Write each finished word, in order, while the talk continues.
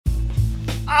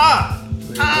All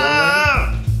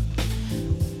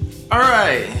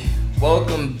right,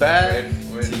 welcome back.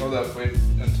 Hold up, wait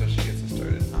until she gets us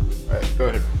started. All right, go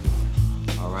ahead.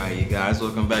 All right, you guys,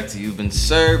 welcome back to You've Been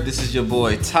Served. This is your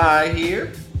boy Ty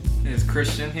here. It's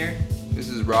Christian here. This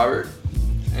is Robert,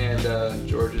 and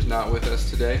George is not with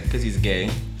us today. Because he's gay.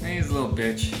 He's a little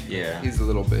bitch. Yeah. He's a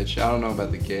little bitch. I don't know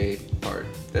about the gay part.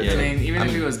 Yeah. I mean, even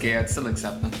if he was gay, I'd still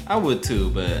accept him. I would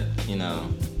too, but, you know.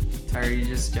 Tyler, are you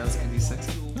just jealous because he's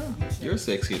sexy? No, you're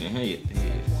sexier than he is.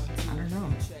 I don't know.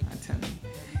 I tend to.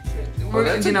 Well,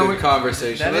 that's a good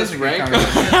conversation. Let's rank them.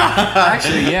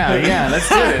 Actually, yeah. Let's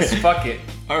do this. Fuck it.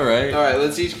 All right. All right,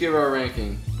 let's each give our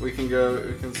ranking. We can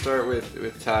start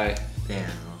with Ty. Damn.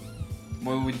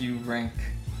 What would you rank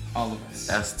all of us?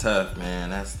 That's tough, man.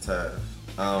 That's tough.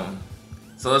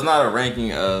 So it's not a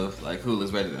ranking of like who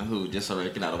looks better than who, just a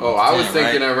ranking out of. Oh, I was 10,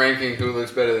 thinking right? of ranking who looks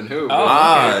better than who.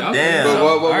 Oh, damn. But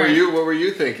what All were right. you? What were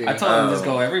you thinking? I told him just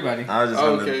go everybody. I was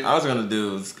Okay. gonna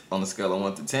do on the scale of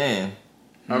 1 to 10.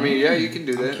 I mean, yeah, you can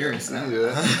do that. I'm curious You now. can do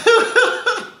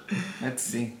that. Let's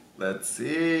see. Let's see.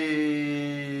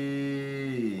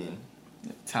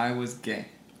 Ty was gay.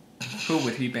 Who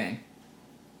would he bang?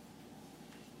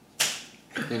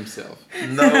 Himself.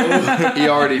 No. He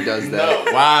already does that.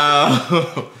 No.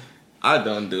 Wow. I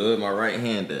don't do it. My right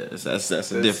hand does. That's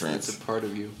a difference. It's a part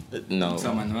of you. No.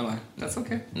 So Manuela. That's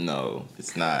okay. No,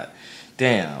 it's not.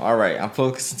 Damn. All right. I'm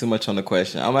focusing too much on the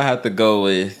question. I'm gonna have to go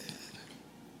with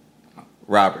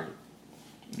Robert.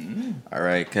 All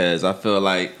right, because I feel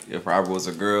like if Robert was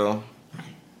a girl,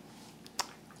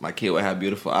 my kid would have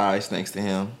beautiful eyes thanks to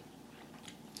him.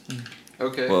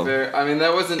 Okay, Well- fair. I mean,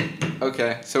 that wasn't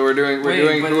okay. So we're doing Wait,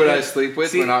 who but would I that- sleep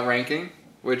with? see- We're not ranking.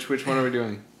 Which one are we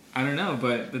doing? I don't know,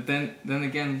 but then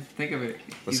again, think of it.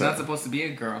 What's He's not that? supposed to be a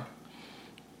girl.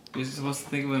 You're supposed to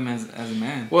think of him as a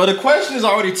man. Well, the question is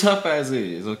already tough as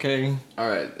is, okay? All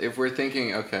right, if we're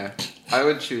thinking, okay, I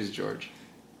would choose George.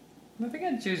 I think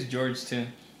I'd choose George too.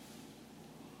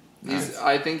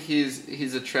 I think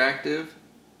he's attractive,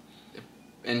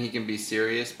 and he can be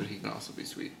serious, but he can also be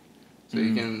sweet. So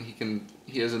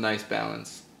he has a nice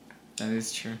balance. That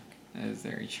is true. That is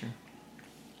very true.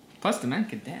 Plus, the man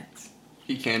could dance.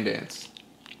 He can dance.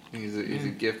 He's a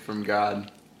gift from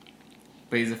God.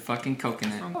 But he's a fucking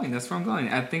coconut. That's where I'm going.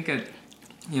 I think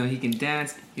he can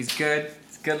dance. He's good.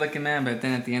 He's a good-looking man. But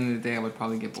then at the end of the day, I would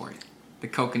probably get bored. The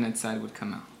coconut side would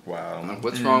come out. Wow.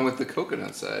 What's wrong with the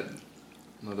coconut side,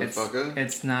 motherfucker?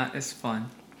 It's not as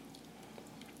fun.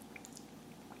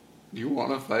 You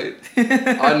want to fight?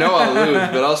 I know I'll lose,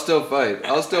 but I'll still fight.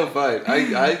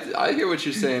 I hear what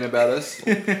you're saying about us.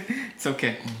 It's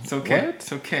okay. It's okay. What?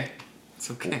 It's okay. It's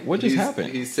okay. What just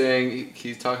happened? He's saying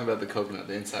he's talking about the coconut,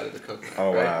 the inside of the coconut.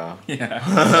 Oh, right? wow.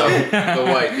 Yeah. So,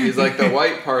 the white. He's like, the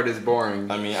white part is boring.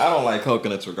 I mean, I don't like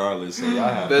coconuts regardless, so y'all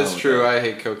have That's fun with true. that. I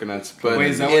hate coconuts. But Wait,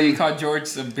 is that why you call George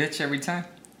a bitch every time?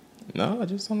 No, I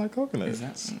just don't like coconuts.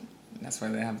 Is that's why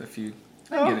they have the feud.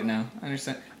 I Oh. get it now. I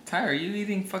understand. Ty, are you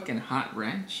eating fucking hot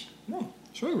ranch? No,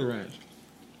 it's regular ranch.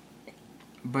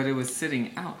 But it was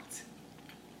sitting out.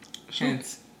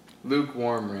 Hence,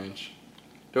 lukewarm ranch.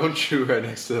 Don't chew right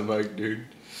next to the mic, dude.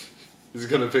 He's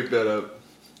gonna pick that up.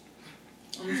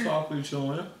 I'm softly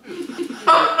chewing it. If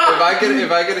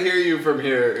I could hear you from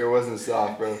here, it wasn't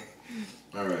soft, bro.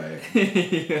 All right.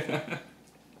 yeah.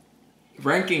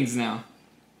 Rankings now.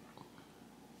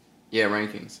 Yeah,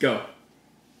 rankings. Go.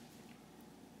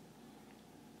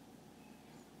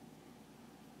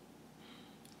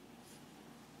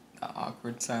 The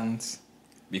awkward silence.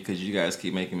 Because you guys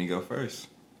keep making me go first.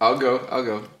 I'll go. All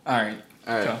right.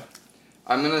 All right. Go.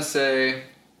 I'm gonna say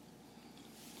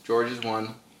George is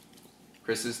 1,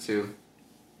 Chris is 2,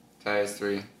 Ty is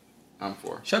 3, I'm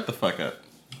 4. Shut the fuck up.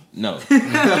 No.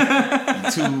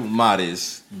 Too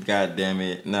modest. God damn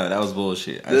it. No, that was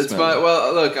bullshit. That's my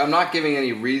well. Look, I'm not giving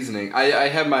any reasoning. I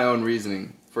have my own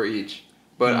reasoning for each,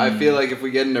 but I feel like if we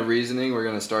get into reasoning, we're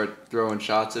gonna start throwing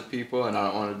shots at people, and I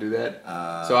don't want to do that.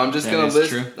 So I'm just that gonna is list.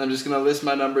 true. I'm just gonna list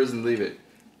my numbers and leave it.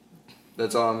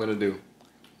 That's all I'm gonna do.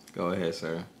 Go ahead,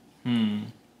 sir.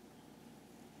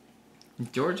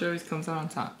 George always comes out on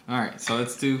top. Alright, so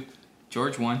let's do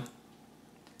George 1.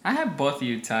 I have both of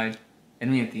you tied,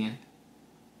 and me at the end.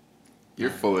 You're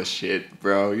full of shit,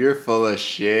 bro. You're full of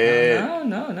shit.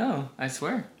 No. I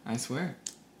swear.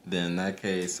 Then in that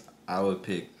case, I would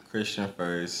pick Christian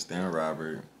first, then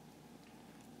Robert,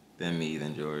 then me,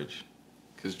 then George.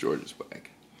 Because George is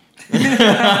whack.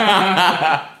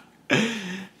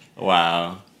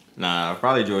 Wow. Nah,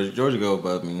 probably George. George would go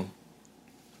above me.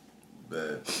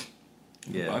 But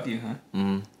yeah. Above you,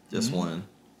 huh? Just one.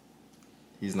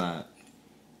 He's not.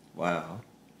 Wow.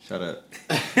 Shut up.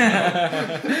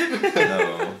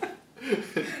 No.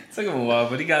 Took him a while,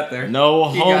 but he got there. No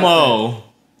He got homo.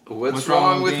 What's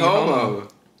wrong with being homo?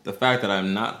 The fact that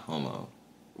I'm not homo.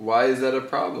 Why is that a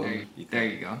problem? There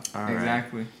you go. All right.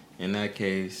 Exactly. In that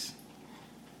case,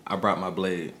 I brought my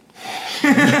blade.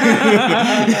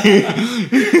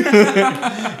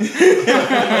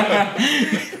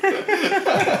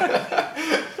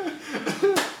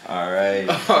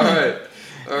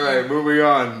 All right, moving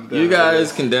on. You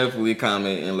guys can definitely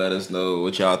comment and let us know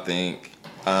what y'all think.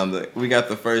 We got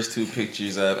the first two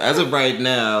pictures up. As of right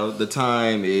now, the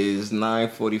time is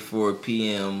 9:44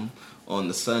 p.m. on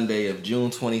the Sunday of June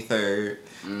 23rd.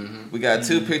 We got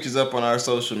two pictures up on our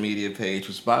social media page,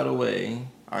 which, by the way,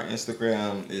 our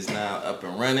Instagram is now up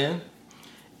and running.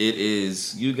 It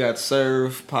is You Got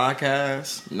Served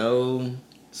Podcast. No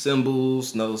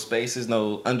symbols, no spaces,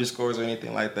 no underscores or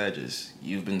anything like that. Just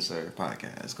You've Been Served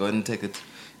Podcast. Go ahead and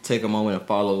take a moment and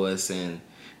follow us and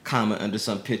comment under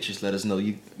some pictures. Let us know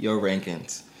your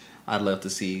rankings. I'd love to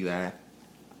see that.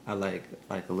 I like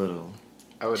a little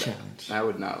challenge. I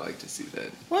would not like to see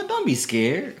that. Well, don't be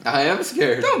scared. I am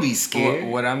scared. Don't be scared.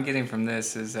 What I'm getting from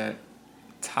this is that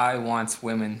Ty wants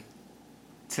women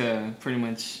to pretty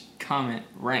much comment,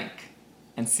 rank,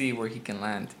 and see where he can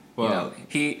land. Well,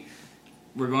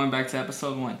 we're going back to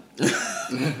episode 1.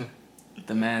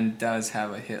 The man does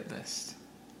have a hit list.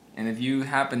 And if you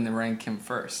happen to rank him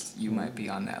first, you might be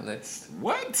on that list.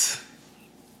 What?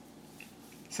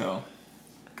 So,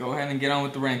 go ahead and get on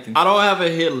with the ranking. I don't have a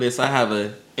hit list. I have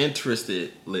a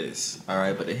interested list. All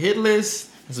right, but a hit list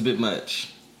is a bit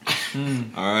much.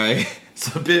 All right,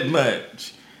 it's a bit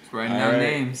much. He's writing down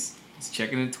names. He's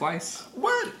checking it twice.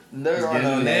 What? There are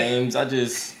no names. I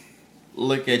just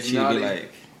look at you and be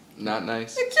like, not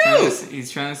nice.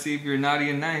 He's trying to see if you're naughty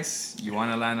and nice. You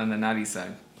want to land on the naughty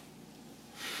side.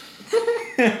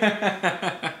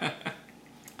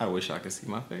 I wish I could see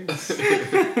my face.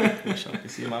 Wish I could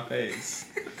see my face.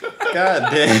 God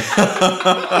damn.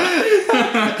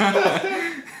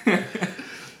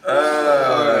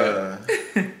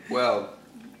 Well,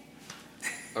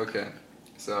 okay.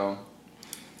 So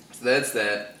that's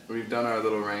that. We've done our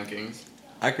little rankings.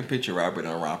 I can picture Robert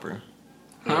in a romper.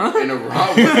 Huh? In a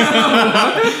romper.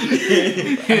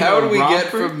 How do we get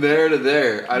from there to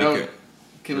there?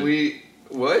 Can we?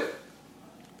 What?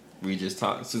 We just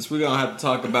talk. Since we're gonna have to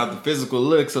talk about the physical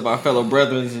looks of our fellow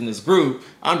brethren in this group,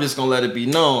 I'm just gonna let it be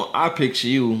known. I picture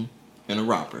you in a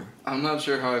romper. I'm not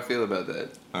sure how I feel about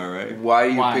that. All right. Why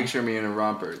do you picture me in a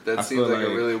romper? That I seems feel like a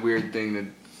like- really weird thing to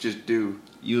just do.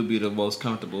 You would be the most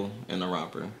comfortable in a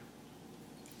romper.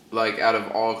 Like out of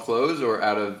all clothes or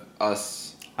out of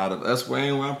us? Out of us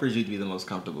wearing rompers, you'd be the most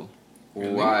comfortable.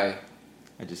 Really? Why?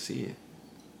 I just see it.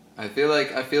 I feel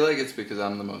like it's because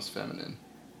I'm the most feminine.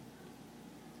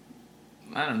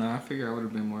 I don't know. I figure I would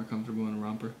have been more comfortable in a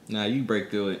romper. Nah, you break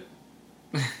through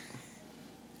it.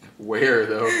 Where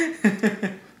though?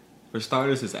 For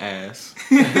starters, it's ass.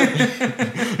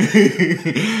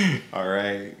 All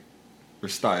right. For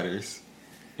starters,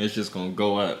 it's just gonna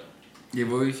go up. Yeah,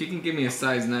 but if you can give me a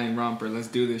size 9 romper, let's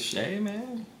do this shit. Hey,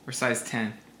 man. Or size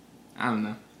 10. I don't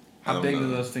know. I How don't big know.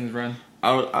 do those things run?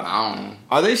 I don't know.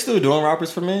 Are they still doing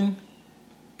rompers for men?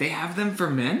 They have them for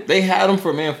men? They had them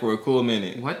for men for a cool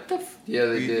minute. What the f... Yeah,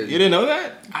 they You did. didn't know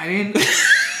that? I didn't...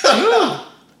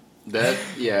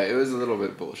 It was a little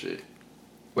bit bullshit.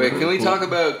 Wait, can we talk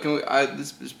about?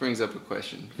 This brings up a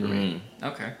question for me.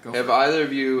 Okay, go Have either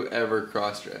of you ever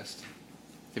cross-dressed?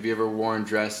 Have you ever worn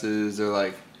dresses or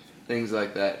like things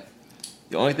like that?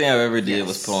 The only thing I ever did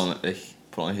was Yes.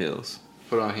 put on heels.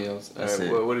 Put on heels. That's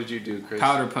Alright, it. what did you do, Chris?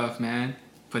 Powder puff, man.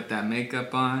 Put that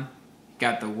makeup on.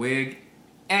 Got the wig.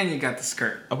 And you got the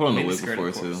skirt. I put on the Mini wig skirt, before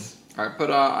of course. I put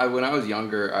on. When I was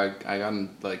younger, I got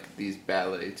in like these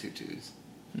ballet tutus.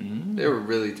 They were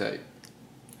really tight.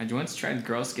 I once tried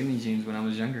girl skinny jeans when I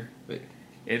was younger. Wait.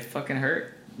 It fucking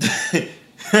hurt.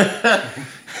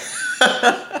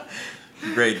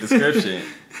 Great description.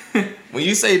 When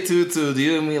you say tutu,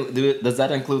 does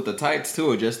that include the tights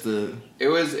too, or just the? It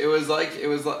was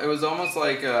almost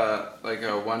like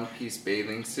a one piece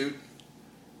bathing suit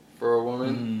for a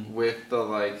woman with the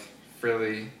like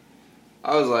frilly.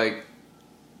 I was like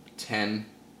 10,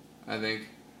 I think,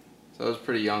 so I was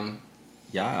pretty young.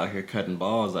 Y'all out here cutting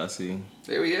balls, I see.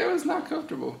 It was not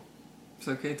comfortable. It's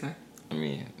okay, Ty. I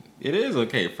mean, it is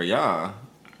okay for y'all.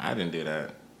 I didn't do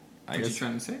that. I What you guess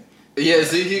trying to say? Yeah,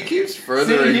 see, he keeps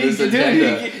furthering See, this he-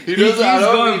 agenda. he He doesn't. I keeps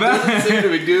don't. going He back. doesn't seem to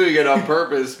be doing it on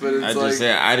purpose, but it's I like just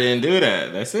said I didn't do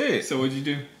that. That's it. So what'd you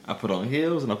do? I put on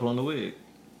heels and I put on the wig.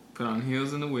 Put on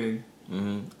heels and the wig.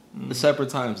 The separate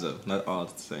times though, not all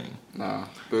the same. no.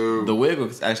 Boo. The wig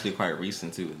was actually quite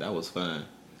recent too. That was fun.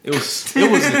 It was stiff.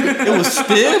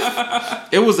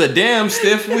 It was a damn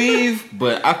stiff weave,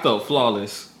 but I felt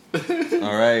flawless.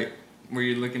 All right. Were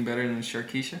you looking better than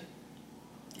Sharkeisha?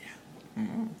 Yeah. I like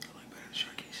better than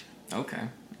Sharkeisha. Okay.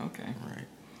 All right.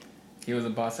 He was a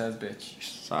boss ass bitch.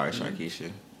 Sorry,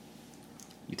 Sharkeisha.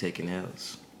 You taking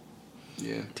L's.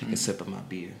 Yeah. Take a sip of my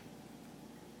beer.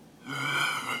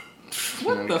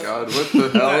 What oh the my God, what the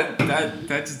hell?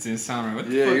 that just didn't sound right. What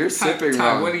the Yeah, fuck? you're sipping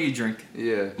Ty, wrong. what do you drink?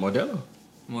 Yeah. Modelo.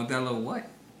 Modelo what?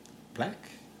 Black.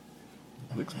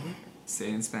 Looks good. Say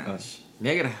it in Spanish.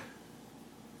 Negra.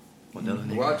 Modelo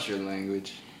Negra. Watch your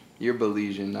language. You're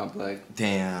Belizean, not black.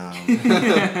 Damn.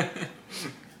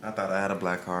 I thought I had a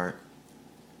black heart.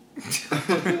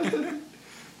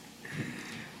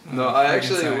 No, I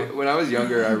actually, when I was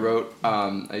younger, I wrote,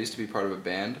 I used to be part of a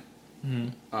band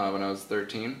when I was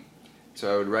 13.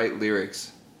 So I would write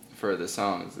lyrics for the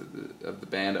songs of the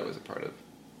band I was a part of.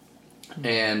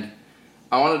 And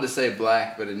I wanted to say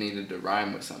black, but it needed to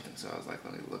rhyme with something. So I was like,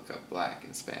 let me look up black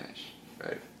in Spanish,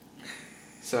 right?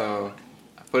 So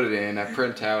I put it in, I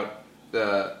print out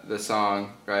the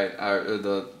song, right, or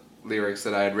the lyrics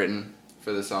that I had written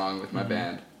for the song with my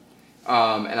band.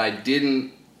 And I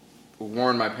didn't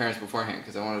warn my parents beforehand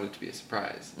because I wanted it to be a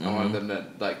surprise. I wanted them to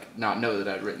like not know that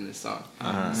I'd written this song.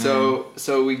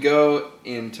 So we go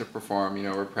in to perform. You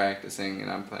know, we're practicing and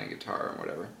I'm playing guitar and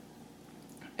whatever.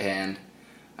 And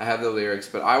I have the lyrics,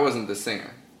 but I wasn't the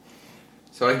singer.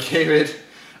 So I gave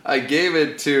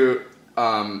it to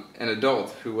an adult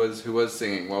who was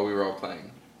singing while we were all playing,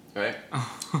 right?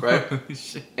 Right.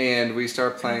 Shit. And we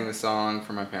start playing the song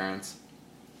for my parents.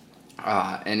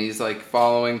 And he's like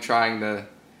following, trying to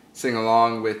sing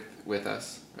along with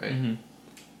us, right? And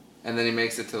then he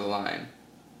makes it to the line.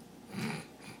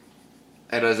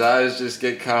 And his eyes just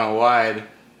get kind of wide,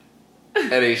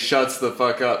 and he shuts the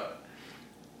fuck up.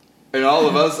 And all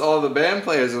of us, all the band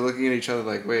players are looking at each other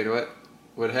like, wait,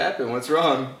 what happened? What's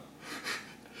wrong?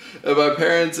 And my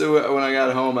parents, when I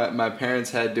got home, my parents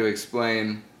had to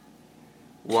explain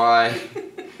why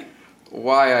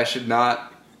I should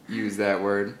not use that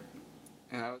word.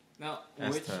 And I was, Now,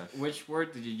 That's tough. which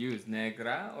word did you use?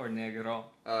 Negra or negro?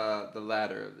 the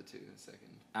latter of the two, the second.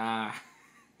 Ah.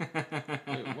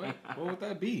 Wait, what would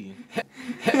that be?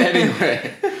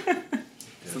 Anyway,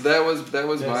 so that was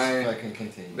fucking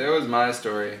continue. that was my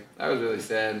story. I was really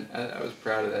sad. I was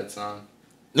proud of that song.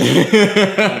 Give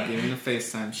me the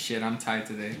FaceTime. Shit, I'm tired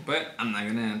today, but I'm not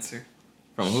gonna answer.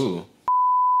 From who?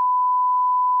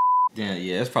 Yeah,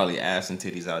 it's probably ass and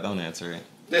titties out. Don't answer it.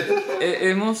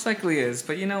 It most likely is,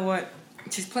 but you know what?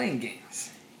 She's playing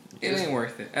games. It ain't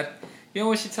worth it. You know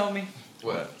what she told me?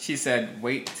 What? She said,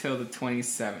 "Wait till the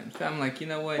 27th." I'm like, you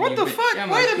know what? What the fuck? I'm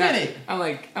Wait like, a minute. I'm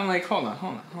like, hold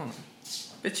on.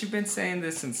 Bitch, you've been saying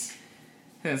this since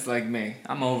like May.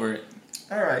 I'm over it.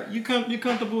 All right, you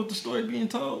comfortable with the story being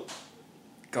told?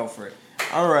 Go for it.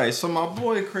 All right, so my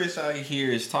boy Chris out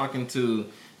here is talking to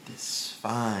this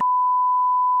fine.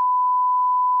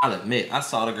 I'll admit, I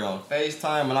saw the girl on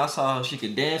FaceTime and I saw how she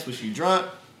could dance when she drunk.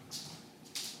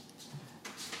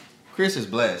 Chris is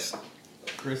blessed.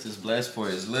 Chris is blessed for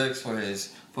his looks, for his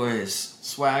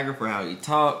swagger, for how he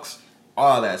talks,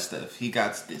 all that stuff. He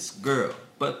got this girl.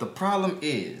 But the problem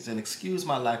is, and excuse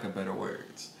my lack of better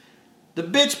words, the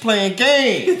bitch playing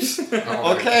games.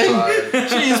 Oh Okay? God.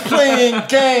 She's playing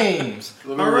games.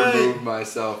 Let me all right? remove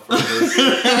myself from this.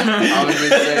 I was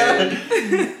just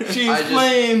saying, She's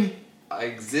playing I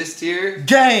exist here.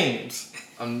 games.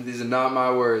 These are not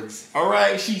my words. All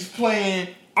right? She's playing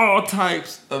all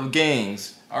types of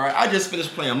games. All right? I just finished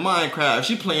playing Minecraft.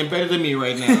 She playing better than me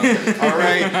right now. All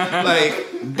right? Like,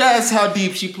 that's how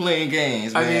deep she playing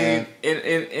games, man. I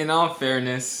mean, in all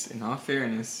fairness,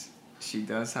 she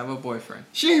does have a boyfriend.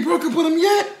 She ain't broke up with him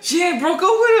yet. She ain't broke up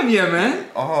with him yet, man.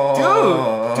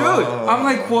 Oh. Dude, I'm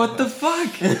like, what the fuck?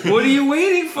 What are you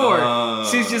waiting for?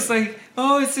 She's just like,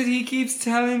 oh, it's that he keeps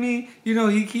telling me,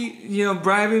 he keep,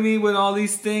 bribing me with all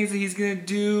these things that he's gonna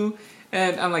do,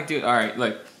 and I'm like, dude, all right,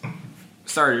 look,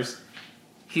 starters,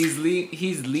 he's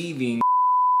leaving.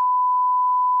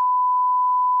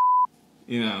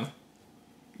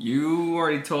 You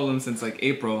already told him since like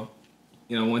April.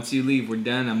 Once you leave, we're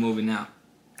done. I'm moving out.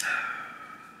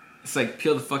 It's like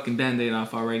peel the fucking Band-Aid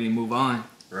off already and move on.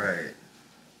 Right.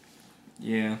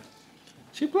 Yeah.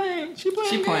 She playing. She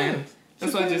playing.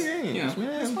 That's why games, man.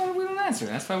 That's why we don't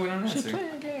answer. She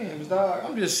playing games, dog.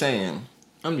 I'm just saying.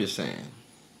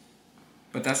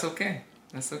 But that's okay.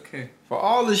 For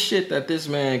all the shit that this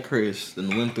man Chris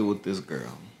done went through with this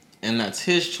girl, and that's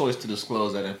his choice to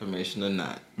disclose that information or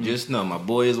not. Just know my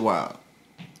boy is wild.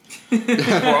 For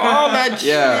all that shit.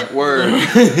 Yeah, word.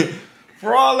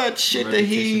 For all that shit that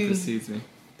Repetition he precedes me.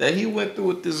 that he went through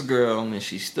with this girl and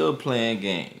she's still playing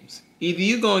games. Either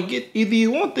you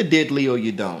want the diddly or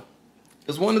you don't.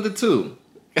 It's one of the two.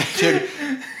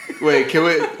 Wait,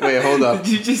 hold up.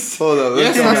 Did you just Hold up.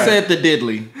 Yes, I said the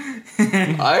diddly.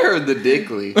 I heard the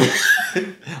dickly.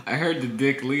 I heard the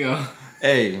Dick Leo.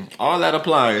 Hey, all that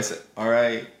applies, all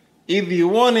right? Either you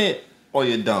want it or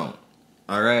you don't,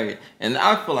 all right? And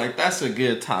I feel like that's a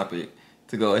good topic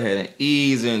to go ahead and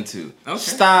ease into. Okay.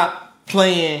 Stop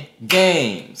playing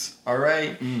games, all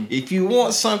right? If you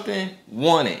want something,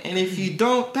 want it. And if you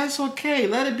don't, that's okay.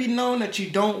 Let it be known that you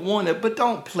don't want it, but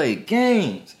don't play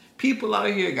games. People out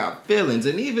here got feelings,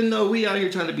 and even though we out here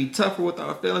trying to be tougher with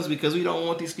our feelings because we don't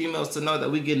want these females to know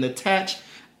that we getting attached,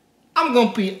 I'm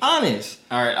gonna be honest.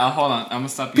 All right, hold on. I'm gonna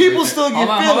stop you. People right still there.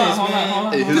 get feelings,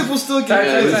 man. People still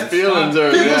get His feelings. feelings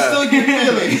are. People Yeah. still get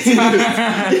feelings.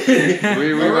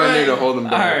 We All might right. need to hold them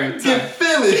All back. right, Get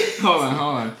feelings. hold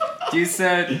on. You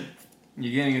said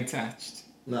you're getting attached.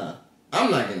 Nah,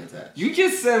 I'm not getting attached. You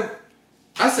just said.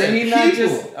 I said Can you people. not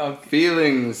just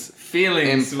Feelings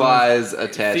feelings implies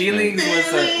attachment. Feelings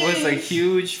was a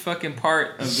huge fucking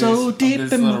part of So this, deep of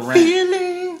this in little my rant.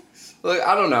 feelings. Look,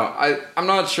 I don't know. I'm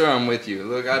not sure I'm with you.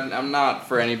 Look, I'm not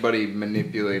for anybody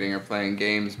manipulating or playing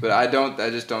games, but I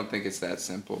just don't think it's that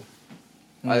simple.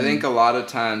 I think a lot of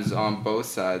times on both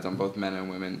sides, on both men and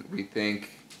women, we think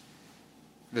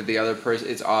that the other person,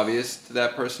 it's obvious to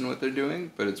that person what they're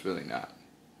doing, but it's really not.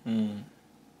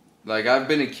 Like, I've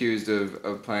been accused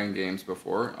of playing games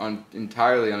before,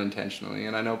 entirely unintentionally,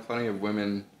 and I know plenty of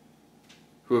women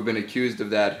who have been accused of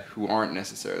that who aren't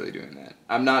necessarily doing that.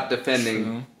 I'm not defending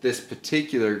True. this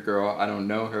particular girl. I don't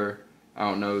know her. I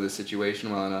don't know the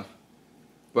situation well enough.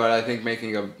 But I think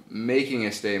making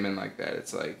a statement like that,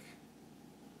 it's like,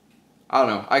 I don't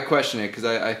know. I question it because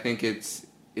I think it's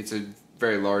a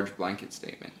very large blanket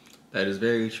statement. That is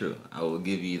very true. I will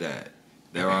give you that.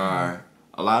 There are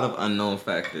a lot of unknown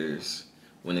factors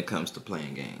when it comes to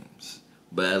playing games.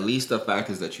 But at least the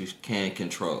factors that you can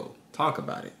control. Talk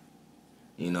about it.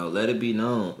 You know, let it be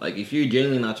known. Like, if you're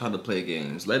genuinely not trying to play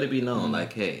games, let it be known.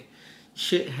 Like, hey,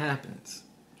 shit happens.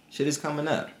 Shit is coming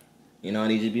up. You know, I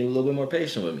need you to be a little bit more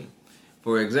patient with me.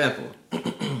 For example,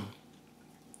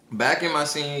 back in my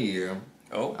senior year,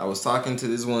 I was talking to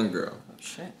this one girl. Oh,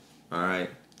 shit. All right.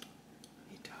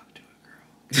 You talk to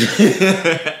a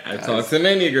girl. I talked to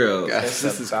many girls. Guys,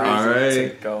 this is crazy. All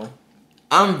right. Go.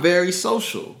 I'm very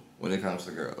social when it comes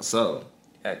to girls. So,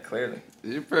 Yeah, clearly.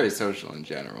 You're very social in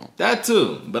general. that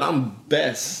too. But I'm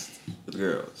best with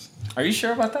girls. Are you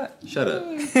sure about that? Shut up.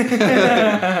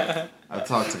 I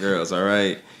talk to girls, all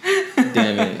right?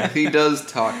 Damn it. He does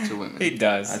talk to women. He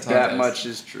does. I talk That to- much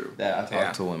is true. That I talk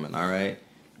Yeah. to women, all right?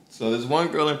 So there's one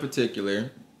girl in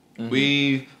particular.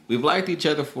 We've liked each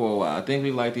other for a while. I think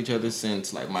we've liked each other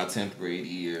since like my 10th grade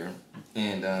year.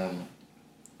 And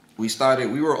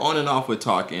we were on and off with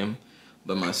talking,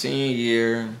 but my senior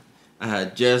year, I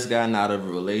had just gotten out of a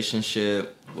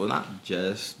relationship. Well, not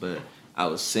just, but I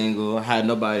was single. I had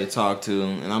nobody to talk to,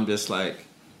 and I'm just like,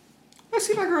 let's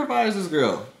see if I can revise this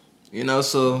girl. You know,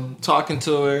 so talking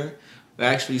to her, we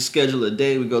actually schedule a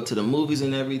day. We go to the movies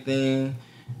and everything,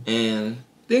 and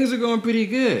things are going pretty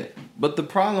good. But the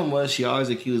problem was she always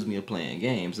accused me of playing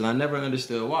games, and I never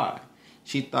understood why.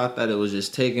 She thought that it was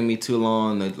just taking me too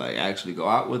long to like actually go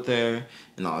out with her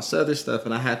and all this other stuff,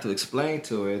 and I had to explain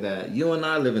to her that you and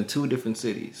I live in two different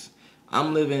cities.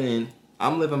 I'm living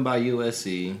by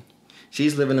USC.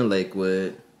 She's living in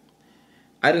Lakewood.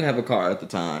 I didn't have a car at the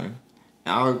time.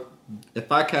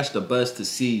 If I catch the bus to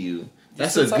see you,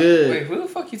 that's a good. Wait, who the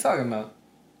fuck you talking about?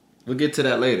 We'll get to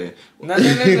that later. No.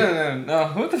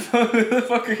 Who the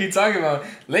fuck are you talking about?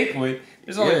 Lakewood.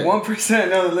 There's only Yeah. 1% I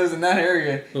know that lives in that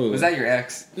area. Who? Was that your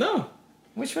ex? No.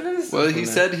 Which one is this? Well, he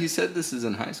said this is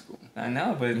in high school. I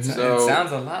know, but it So-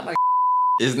 sounds a lot like.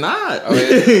 It's not. Oh,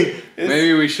 yeah.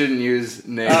 Maybe we shouldn't use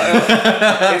names.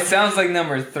 It sounds like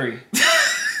number 3.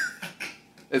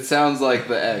 It sounds like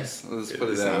the X. Let's put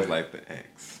it that sounds way. like the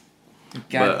X.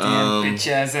 Goddamn bitch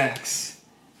ass ex.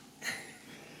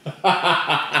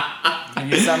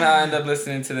 If you somehow end up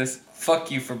listening to this,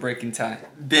 fuck you for breaking tie.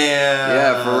 Damn.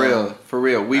 Yeah, for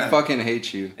real. We fucking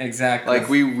hate you. Exactly. Like,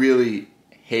 we really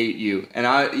hate you. And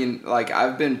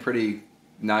I've been pretty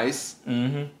nice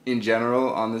in general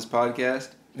on this podcast,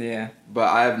 Yeah. but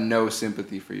I have no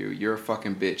sympathy for you. You're a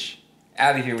fucking bitch.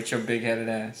 Out of here with your big headed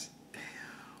ass.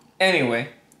 Anyway,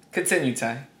 continue,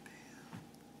 Ty.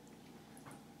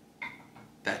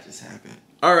 That just happened.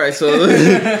 All right, so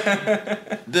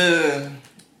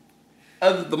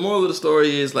the moral of the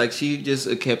story is like she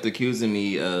just kept accusing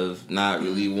me of not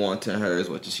really wanting her as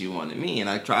much as she wanted me, and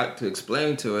I tried to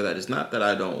explain to her that it's not that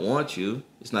I don't want you,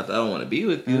 it's not that I don't want to be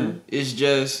with you, it's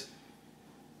just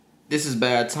this is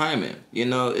bad timing. You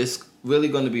know, it's really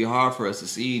going to be hard for us to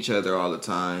see each other all the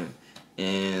time,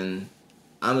 and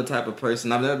I'm the type of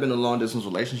person, I've never been in a long distance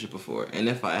relationship before, and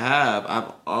if I have,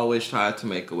 I've always tried to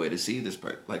make a way to see this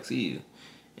person, like see you.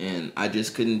 And I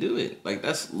just couldn't do it. Like,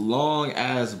 that's long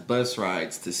ass bus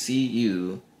rides to see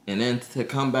you and then to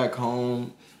come back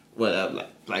home,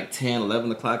 like 10,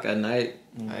 11 o'clock at night.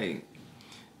 Like,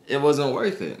 it wasn't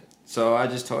worth it. So I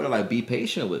just told her, like, be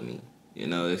patient with me. You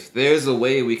know, if there's a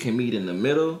way we can meet in the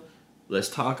middle, let's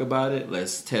talk about it,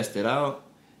 let's test it out,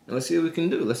 and let's see what we can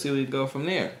do. Let's see where we can go from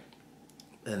there.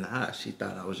 And she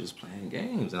thought I was just playing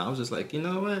games. And I was just like, you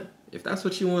know what? If that's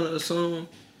what you want to assume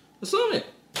it.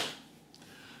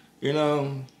 You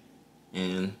know,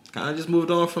 and kind of just moved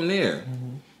on from there.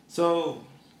 Mm-hmm. So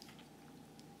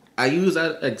I use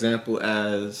that example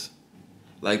as,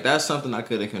 like, that's something I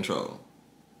couldn't control.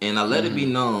 And I let it be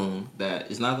known that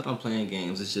it's not that I'm playing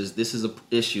games. It's just this is an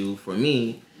issue for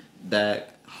me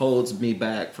that holds me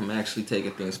back from actually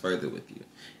taking things further with you.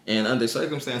 And under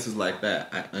circumstances like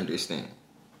that, I understand.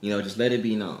 You know, just let it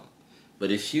be known. But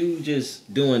if you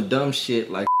just doing dumb shit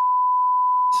like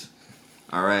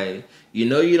all right, you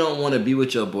know you don't want to be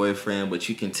with your boyfriend, but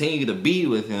you continue to be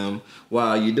with him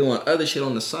while you're doing other shit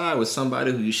on the side with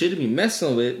somebody who you shouldn't be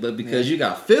messing with, but because you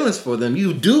got feelings for them,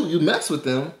 you mess with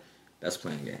them. That's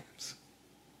playing games.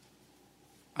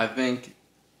 I think,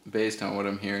 based on what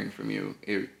I'm hearing from you,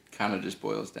 it kind of just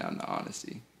boils down to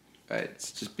honesty, right?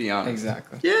 It's just be honest.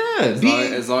 Exactly. Yeah.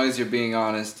 As long as you're being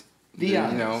honest, you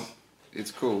know,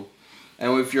 it's cool.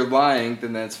 And if you're lying,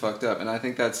 then that's fucked up. And I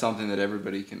think that's something that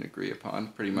everybody can agree upon,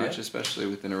 pretty much, especially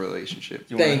within a relationship.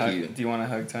 Thank you. Do you want a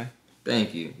hug, Ty?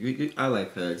 Thank you. I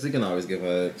like hugs. You can always give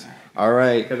hugs. All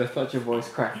right. Because I felt your voice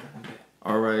crack.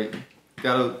 All right.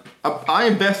 I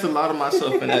invested a lot of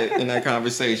myself in that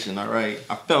conversation. All right.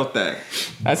 I felt that.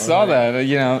 I saw that.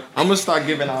 You know, I'm gonna start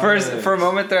giving out. For a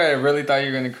moment there, I really thought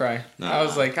you were gonna cry. Nah. I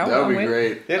was like, that would be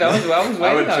great. Yeah, I was waiting.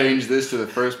 I would change this to the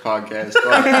first podcast.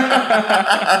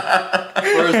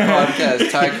 First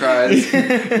podcast, Ty cries.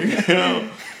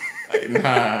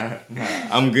 Nah.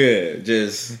 I'm good.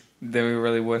 Just then we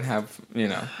really would have,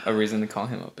 a reason to call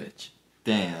him a bitch.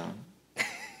 Damn.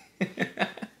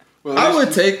 Well, I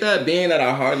would take that, being that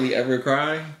I hardly ever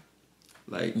cry.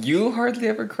 Like, you hardly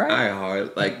ever cry?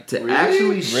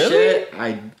 Actually shit.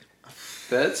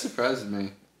 That surprises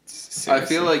me. Seriously? I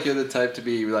feel like you're the type to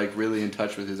be like really in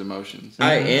touch with his emotions.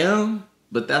 I am,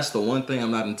 but that's the one thing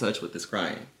I'm not in touch with is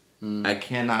crying. I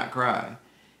cannot cry.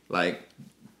 Like,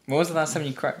 when was the last time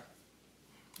you cried?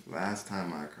 Last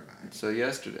time I cried. So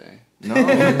yesterday. No.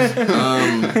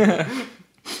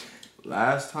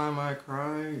 Last time I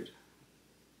cried.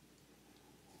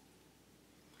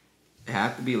 It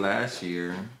had to be last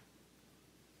year.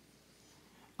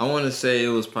 I want to say it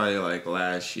was probably like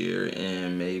last year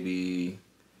in maybe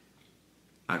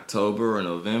October or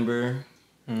November.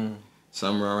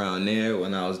 Somewhere around there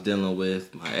when I was dealing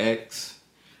with my ex.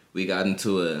 We got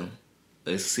into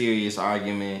a serious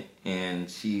argument and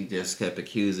she just kept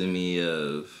accusing me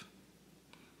of...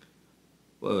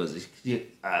 What was it?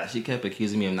 She kept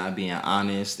accusing me of not being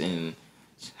honest and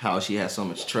how she had so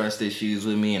much trust issues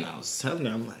with me. And I was telling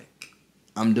her, I'm like,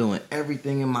 I'm doing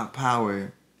everything in my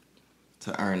power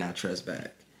to earn that trust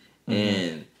back.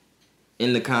 And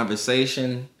in the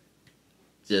conversation,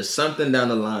 just something down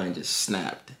the line just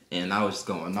snapped. And I was just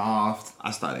going off.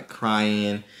 I started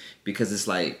crying because it's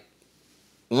like,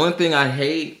 one thing I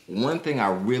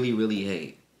really, really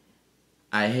hate.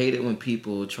 I hate it when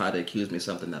people try to accuse me of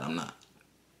something that I'm not.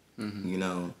 You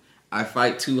know, I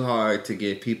fight too hard to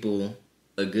give people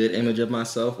a good image of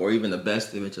myself or even the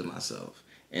best image of myself.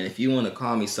 And if you want to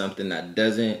call me something that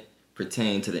doesn't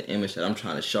pertain to the image that I'm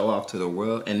trying to show off to the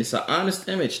world, and it's an honest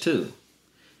image too,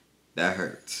 that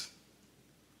hurts.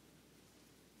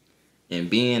 And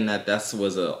being that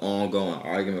was an ongoing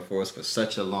argument for us for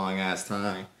such a long ass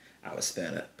time, I was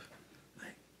fed up.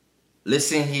 Like,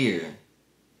 listen here.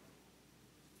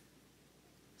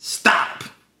 Stop,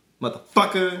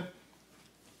 motherfucker.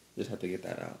 Just have to get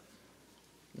that out.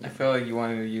 I feel like you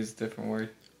wanted to use a different word.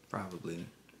 Probably.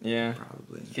 Yeah.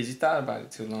 Probably. Because you thought about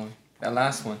it too long. That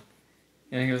last one.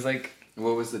 And he was like...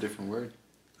 What was the different word?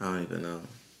 I don't even know.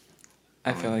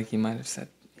 I feel like he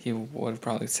would have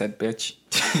probably said bitch.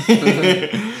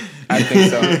 I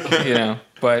think so.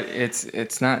 But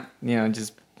it's not,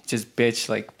 just bitch,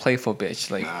 like playful bitch,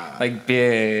 like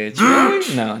bitch.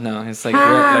 Really? No, it's like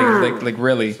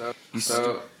really.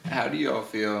 So how do you all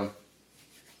feel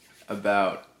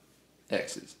about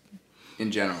exes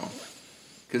in general?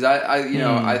 Because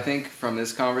I think from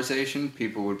this conversation,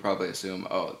 people would probably assume,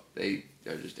 oh, they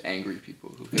are just angry people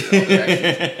who hate all their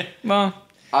exes. Well,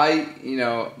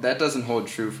 that doesn't hold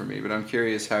true for me, but I'm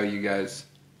curious how you guys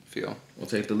feel. We'll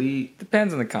take the lead.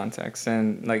 depends on the context.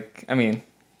 And, it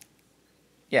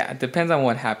depends on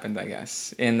what happened, I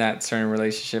guess, in that certain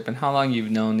relationship and how long you've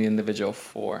known the individual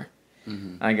for,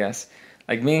 I guess.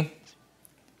 Like me,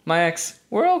 my ex,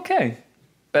 we're okay.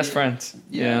 Best friends.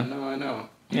 Yeah, no, I know.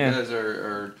 You guys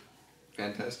are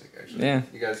fantastic, actually. Yeah.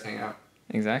 You guys hang out.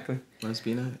 Exactly. Must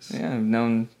be nice. Yeah, I've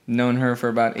known her for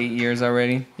about 8 years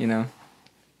already,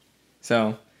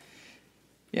 So,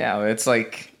 yeah, it's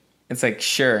like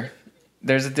sure,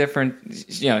 there's a different,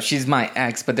 she's my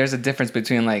ex, but there's a difference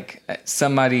between like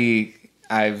somebody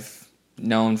I've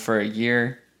known for a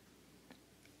year,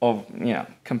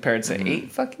 compared to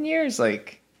 8 fucking years.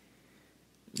 Like,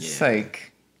 it's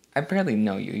like, I barely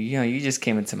know you. You just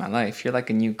came into my life. You're like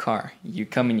a new car. You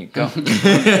come and you go.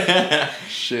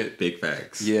 Shit. Big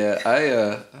facts. Yeah,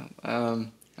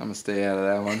 I'm gonna stay out of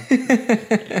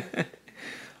that one.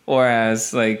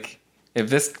 Whereas, like, if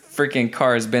this freaking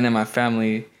car has been in my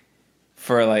family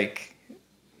for, like,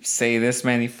 say this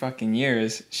many fucking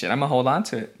years, shit, I'm gonna hold on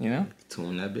to it,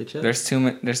 Tune that bitch up.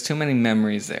 There's too many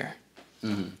memories there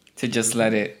to just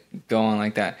let it go on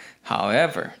like that.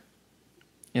 However,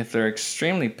 if they're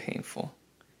extremely painful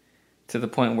to the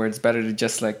point where it's better to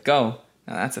just let go,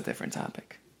 now that's a different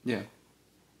topic. Yeah.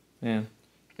 Yeah.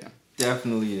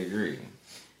 Definitely agree.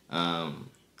 I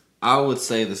would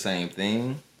say the same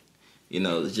thing.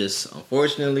 Just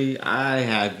unfortunately, I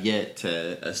have yet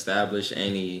to establish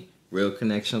any real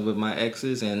connection with my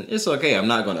exes, and it's okay. I'm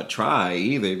not gonna try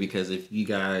either, because if you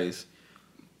guys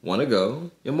want to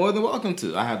go, you're more than welcome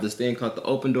to. I have this thing called the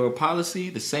open door policy.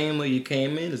 The same way you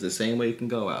came in is the same way you can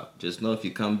go out. Just know if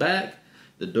you come back,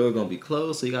 the door gonna be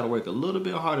closed, so you gotta work a little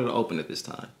bit harder to open it this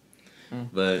time.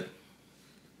 But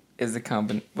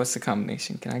what's the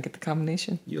combination? Can I get the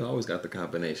combination? you always got the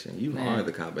combination. You are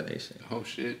the combination. Oh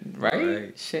shit!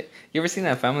 Right? Shit. You ever seen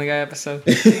that Family Guy episode?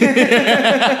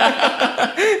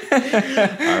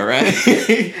 All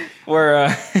right.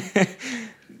 Where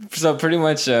so pretty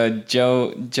much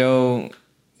Joe,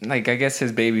 like, I guess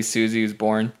his baby Susie was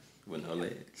born with no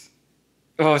legs.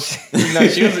 Well,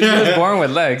 she was born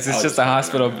with legs. It's just the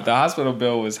hospital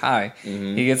bill was high.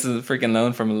 He gets a freaking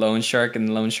loan from a loan shark, and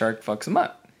the loan shark fucks him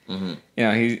up. And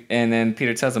then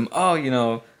Peter tells him,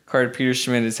 oh, Carter Peter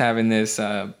Schmidt is having this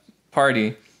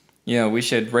party. We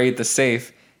should raid the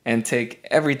safe and take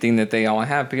everything that they all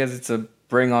have, because it's a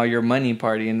bring all your money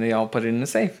party, and they all put it in the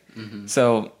safe.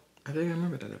 So I think I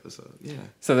remember that episode. Yeah.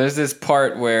 So there's this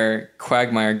part where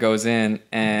Quagmire goes in,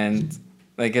 and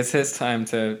like it's his time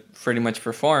to pretty much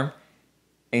perform,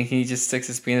 and he just sticks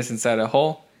his penis inside a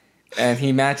hole, and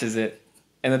he matches it,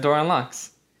 and the door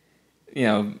unlocks.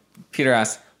 Peter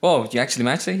asks, "Whoa, you actually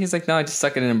matched it?" He's like, "No, I just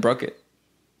stuck it in and broke it."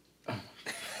 I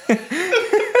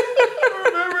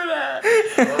remember that.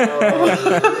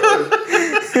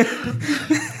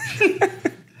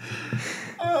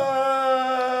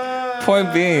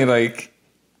 Point being, like,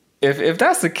 if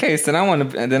that's the case, then I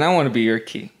want to be your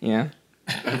key. Yeah.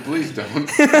 Please don't.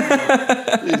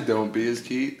 Please don't be his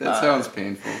key. That sounds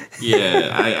painful.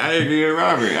 Yeah, I agree with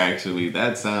Robert, actually.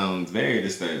 That sounds very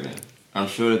disturbing. I'm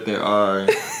sure that there are...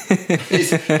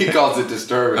 He calls it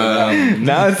disturbing.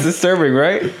 Now it's disturbing,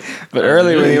 right? But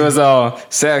earlier when he was all,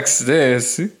 sex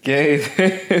this, gay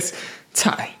this,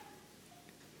 tie.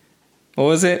 What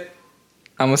was it?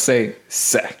 I'm going to say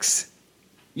sex.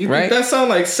 You right? think that sound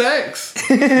like sex?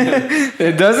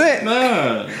 It doesn't?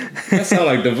 Nah. That sound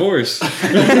like divorce. That's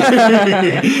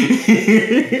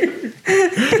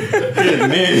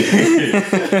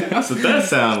what that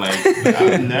sound like.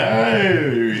 Oh,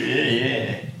 no.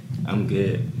 Yeah. I'm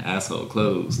good. Asshole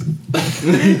closed.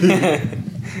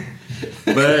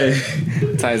 But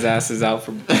Ty's ass is out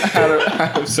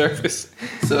out of service.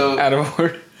 So out of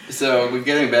order. So we're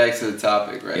getting back to the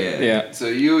topic, right? Yeah. So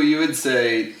you would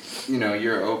say,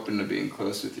 you're open to being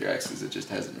close with your exes. It just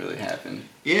hasn't really happened.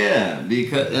 yeah,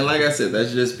 and like I said,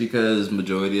 that's just because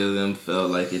majority of them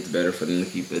felt like it's better for them to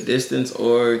keep a distance,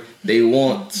 or they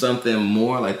want something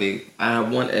more. Like I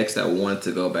have one ex that wanted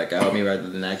to go back out with me rather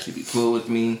than actually be cool with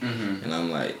me, and I'm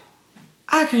like,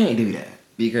 I can't do that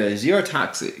because you're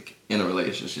toxic in a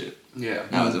relationship. Yeah.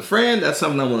 Now as a friend, that's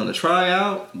something I wanted to try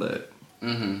out, but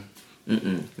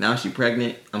now she's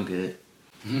pregnant. I'm good.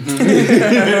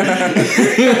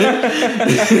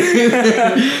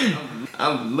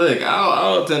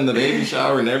 I'll attend the baby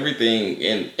shower and everything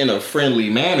in a friendly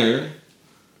manner,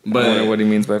 but I wonder what he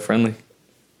means by friendly.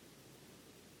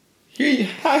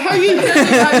 How you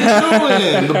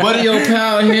doing? The buddy your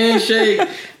pal handshake.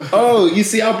 Oh, you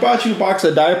see, I bought you a box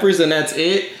of diapers and that's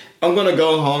it. I'm gonna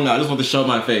go home now. I just want to show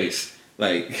my face.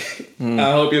 Like,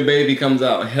 I hope your baby comes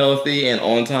out healthy and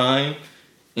on time.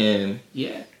 And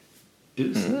yeah,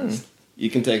 deuces. You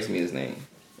can text me his name,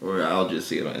 or I'll just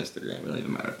see it on Instagram. It don't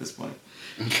even matter at this point.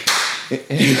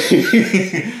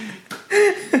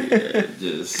 Yeah,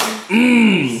 just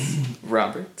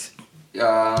Robert.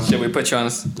 Should we put you on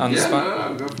the spot?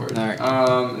 No, go for it. All right.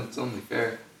 It's only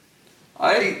fair.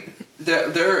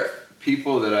 There are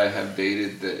people that I have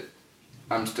dated that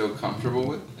I'm still comfortable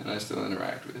with and I still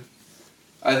interact with.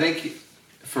 I think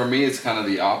for me it's kind of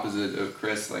the opposite of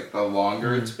Chris. Like the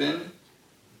longer it's been,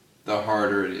 the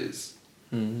harder it is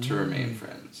to remain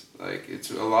friends. Like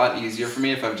it's a lot easier for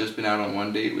me if I've just been out on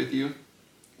one date with you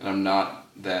and I'm not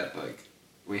that like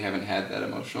we haven't had that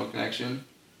emotional connection.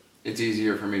 It's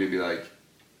easier for me to be like,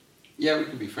 yeah, we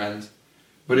could be friends.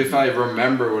 But if I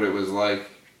remember what it was like,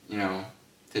 you know,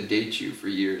 to date you for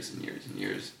years and years and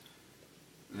years,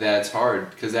 that's hard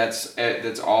because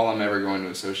that's all I'm ever going to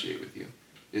associate with you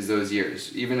is those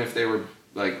years. Even if they were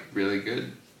like really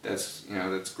good, that's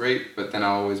great. But then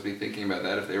I'll always be thinking about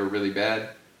that. If they were really bad,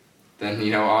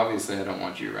 then obviously I don't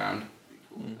want you around. Be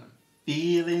cool with them.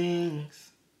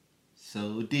 feelings,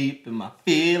 so deep in my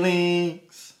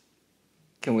feelings.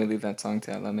 Can we leave that song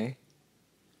to LMA?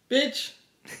 Bitch.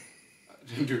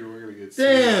 Dude, we're gonna get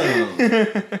Damn.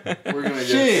 sued. We're gonna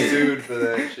get sued for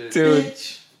that shit. Dude.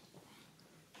 Bitch.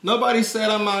 Nobody said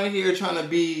I'm out here trying to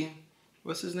be.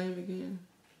 What's his name again?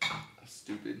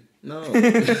 Stupid. No. God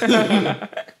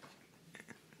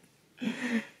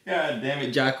damn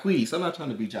it, Jacquees. I'm not trying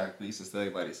to be Jacquees and steal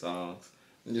everybody's songs.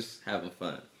 I'm just having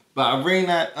fun. But I bring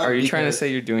that up. Are you trying to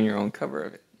say you're doing your own cover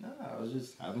of it? No, I was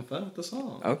just having fun with the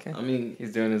song. Okay. I mean,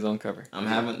 He's doing his own cover. I'm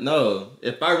having no.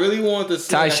 If I really wanted to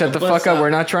sing, Ty, shut the fuck up. We're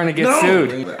not trying to get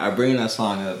sued. I bring that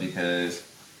song up because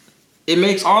it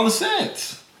makes all the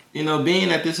sense. Being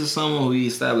that this is someone we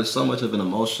established so much of an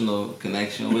emotional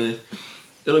connection with,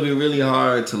 it'll be really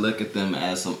hard to look at them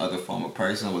as some other form of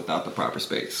person without the proper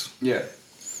space. Yeah.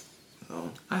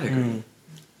 So I agree.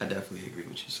 I definitely agree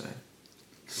with what you said.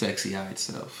 Sexy-eyed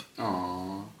self.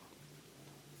 Aww.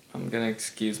 I'm gonna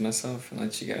excuse myself and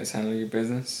let you guys handle your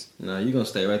business. No, you're gonna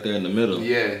stay right there in the middle.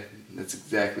 Yeah, that's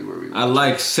exactly where we were. I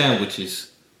like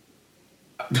sandwiches.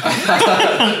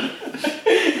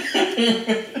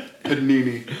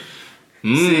 Panini.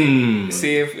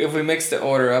 See, if we mix the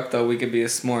order up though, we could be a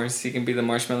s'mores. You can be the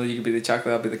marshmallow, you can be the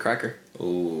chocolate, I'll be the cracker.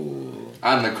 Ooh.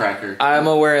 I'm the cracker. I'm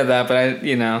aware of that, but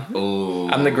Ooh.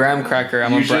 I'm the graham cracker.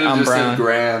 I'm you should have I'm just brown. said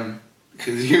graham.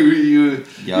 Because you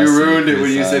ruined it when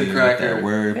you said cracker. That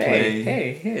wordplay.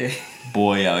 Hey.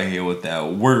 Boy out here with that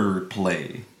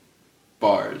wordplay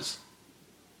Bars.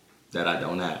 that I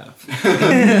don't have.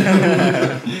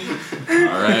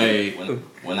 All right.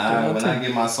 When I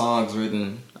get my songs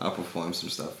written, I'll perform some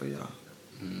stuff for y'all.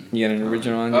 You got an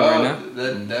original on you right now?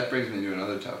 That brings me to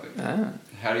another topic. Ah.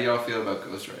 How do y'all feel about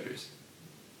ghostwriters?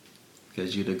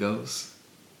 Because you the ghost.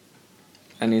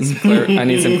 I need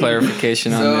some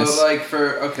clarification on this.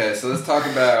 So let's talk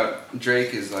about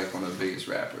Drake is like one of the biggest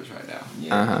rappers right now.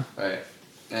 Yeah. Uh-huh. Right.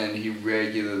 And he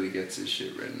regularly gets his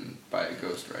shit written by a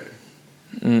ghostwriter.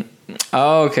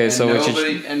 Oh, okay. And So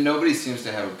nobody seems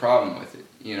to have a problem with it.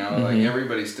 Mm-hmm. Like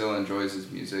everybody still enjoys his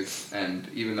music, and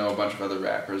even though a bunch of other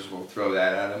rappers will throw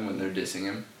that at him when they're dissing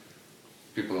him,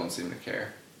 people don't seem to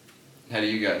care. How do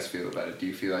you guys feel about it? Do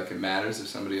you feel like it matters if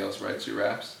somebody else writes your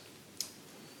raps?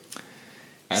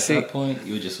 At that point,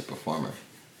 you're just a performer.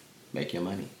 Make your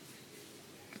money.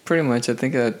 Pretty much. I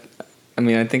think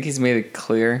he's made it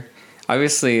clear.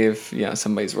 Obviously, if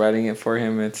somebody's writing it for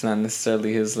him, it's not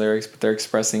necessarily his lyrics, but they're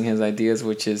expressing his ideas,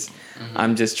 which is,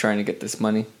 I'm just trying to get this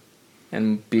money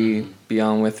and be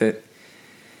on with it.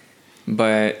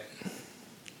 But,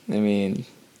 you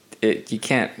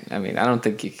can't. I don't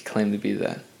think you can claim to be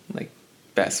the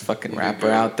best fucking rapper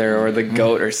out there or the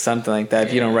GOAT or something like that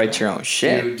if you don't write your own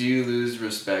shit. Do you lose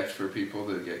respect for people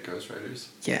that get ghostwriters?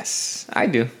 Yes, I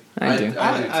do. I do.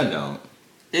 I don't.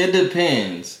 It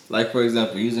depends. Like, for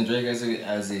example, using Drake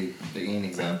as a beginning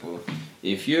example,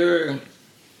 if you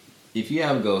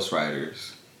have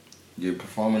ghostwriters, you're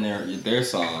performing their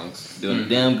songs, doing a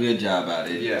damn good job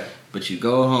at it. Yeah. But you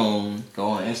go home,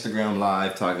 go on Instagram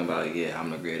Live talking about, I'm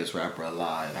the greatest rapper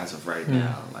alive as of right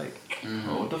now.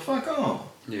 Hold the fuck on.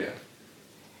 Yeah.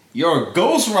 Your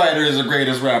ghostwriter is the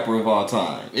greatest rapper of all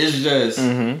time. It's just,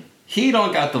 he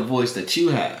don't got the voice that you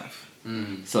have.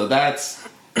 So that's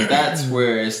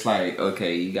where it's like,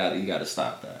 okay, you got to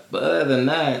stop that. But other than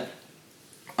that,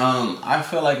 I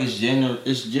feel like it's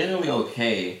generally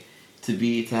okay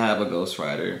to have a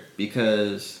ghostwriter,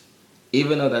 because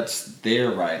even though that's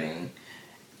their writing,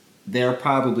 they're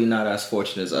probably not as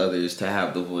fortunate as others to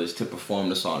have the voice to perform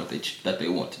the song that they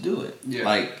want to do it. Yeah.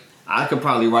 Like, I could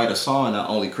probably write a song that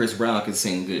only Chris Brown can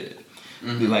sing good.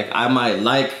 Mm-hmm. Like, I might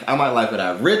like what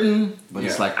I've written, but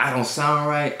it's Yeah. like, I don't sound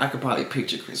right. I could probably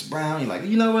picture Chris Brown. You're like,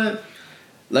 you know what?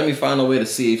 Let me find a way to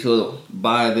see if he'll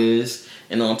buy this.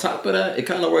 And on top of that, it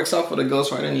kind of works out for the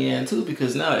ghostwriter in the end too,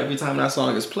 because now every time that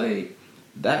song is played,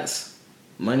 that's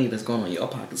money that's going on your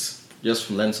pockets just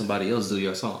from letting somebody else do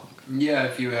your song. Yeah,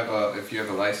 if you have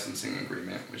a licensing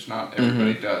agreement, which not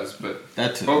everybody does, but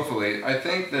That too. hopefully, I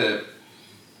think that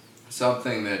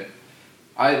something that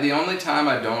the only time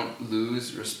I don't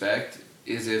lose respect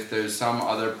is if there's some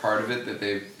other part of it that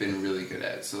they've been really good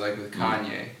at. So like with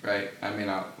Kanye, right? I may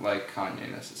not like Kanye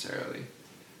necessarily,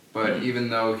 but even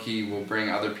though he will bring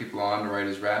other people on to write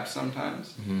his raps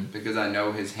sometimes, because I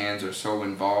know his hands are so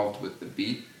involved with the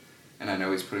beat, and I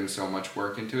know he's putting so much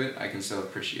work into it, I can still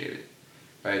appreciate it,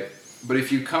 right? But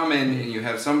if you come in and you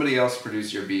have somebody else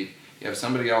produce your beat, you have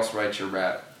somebody else write your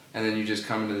rap, and then you just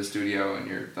come into the studio and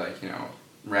you're like,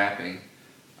 rapping,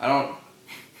 I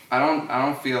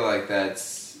don't feel like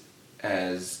that's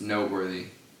as noteworthy,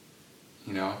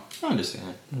 I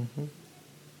understand.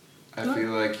 I feel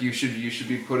like you should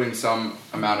be putting some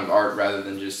amount of art rather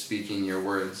than just speaking your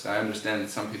words. I understand that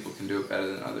some people can do it better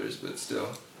than others, but still.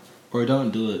 Or don't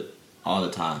do it all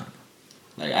the time.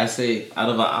 Like, I say, out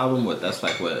of an album,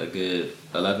 a good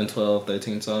 11, 12,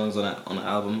 13 songs on an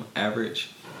album average?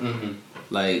 Mm-hmm.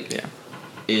 Like, Yeah.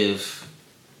 if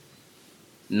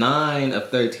 9 of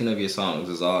 13 of your songs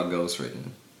is all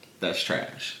ghostwritten, that's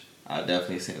trash. I'll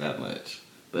definitely say that much.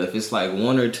 But if it's like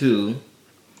 1 or 2,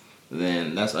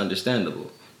 then that's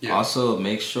understandable. Yeah. Also,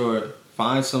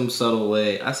 find some subtle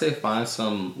way. I say find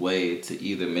some way to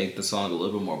either make the song a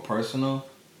little bit more personal.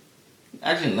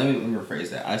 Actually, let me rephrase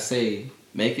that. I say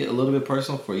make it a little bit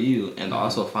personal for you, and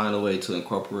also find a way to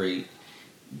incorporate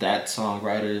that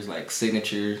songwriter's like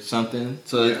signature something,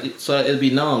 so it'd be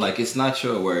known like it's not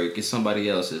your work, it's somebody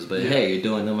else's, but hey, you're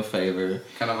doing them a favor.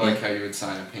 Kind of like how you would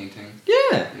sign a painting.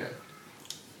 Yeah.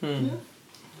 Yeah.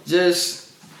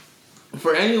 Just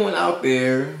for anyone out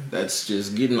there that's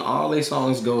just getting all their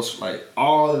songs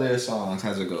all of their songs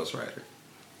has a ghostwriter,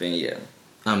 then yeah,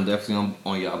 I'm definitely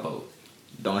on y'all boat.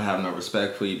 Don't have no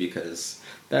respect for you, because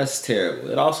that's terrible.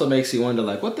 It also makes you wonder,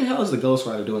 like, what the hell is the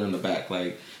ghostwriter doing in the back?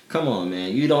 Like, come on,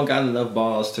 man. You don't got enough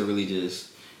balls to really just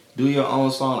do your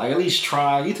own song. Like, at least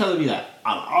try. You telling me that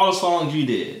out of all the songs you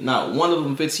did, not one of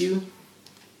them fits you?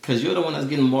 Because you're the one that's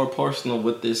getting more personal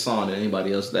with this song than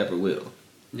anybody else ever will.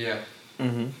 Yeah.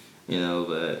 Mm-hmm.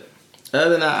 But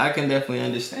other than that, I can definitely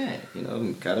understand.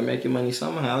 You gotta make your money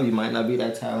somehow. You might not be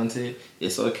that talented.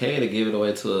 It's okay to give it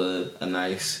away to a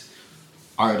nice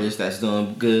artist that's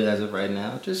doing good as of right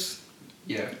now. Just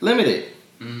limit it.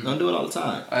 Mm-hmm. Don't do it all the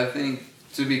time. I think,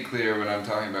 to be clear, when I'm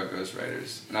talking about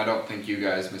ghostwriters, and I don't think you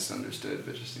guys misunderstood,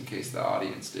 but just in case the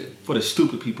audience did. For the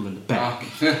stupid people in the back.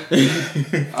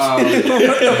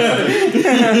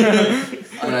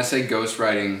 When I say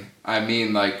ghostwriting, I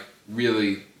mean like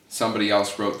really somebody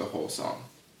else wrote the whole song.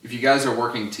 If you guys are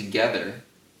working together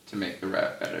to make the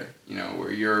rap better,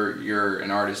 where you're an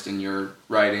artist and you're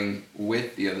writing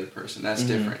with the other person, that's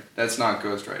different. That's not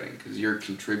ghostwriting, because you're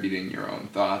contributing your own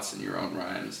thoughts and your own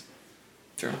rhymes.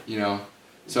 Sure.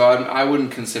 So I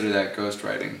wouldn't consider that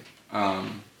ghostwriting.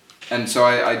 And so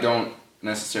I don't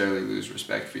necessarily lose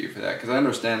respect for you for that, because I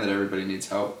understand that everybody needs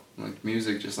help. Like,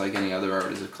 music, just like any other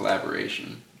art, is a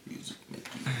collaboration. Music.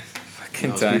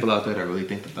 Those people out there that really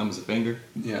think the thumb is a finger,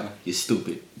 Yeah. you're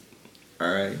stupid.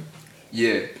 Alright?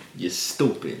 Yeah. You're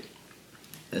stupid.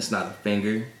 That's not a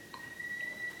finger.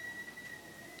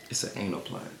 It's an anal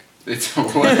plug. It's a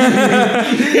what?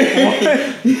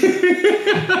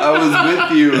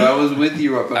 I was with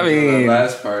you up until the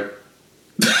last part.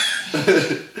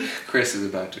 Chris is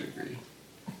about to agree.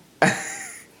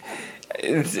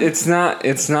 It's not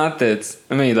that.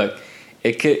 I mean, look,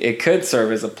 it could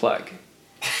serve as a plug.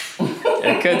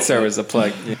 It could serve as a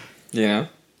plug.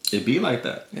 It be like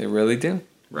that. It really do.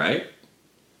 Right?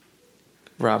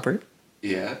 Robert?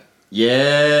 Yeah.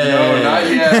 Yeah. No, not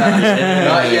yeah.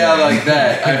 Not yeah like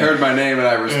that. I heard my name and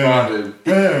I responded.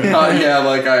 Not yeah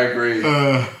like I agree.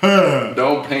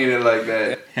 Don't paint it like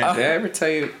that. Did I ever tell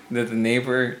you that the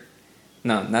neighbor...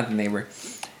 No, not the neighbor.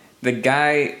 The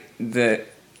guy that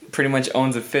pretty much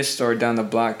owns a fish store down the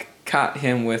block caught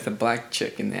him with a black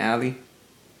chick in the alley.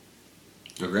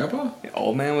 Your grandpa? The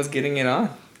old man was getting it on.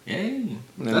 Hey,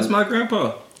 that's my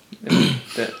grandpa. I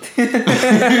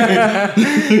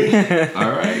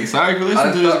Alright, sorry for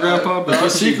listening to this, grandpa, but thought your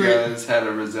secret. You guys had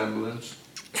a resemblance.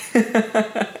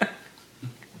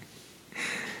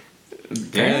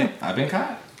 Damn, I've been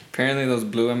caught. Apparently, those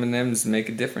blue M&Ms make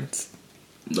a difference.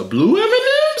 The blue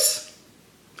M&Ms?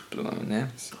 Blue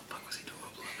M&Ms. What was he doing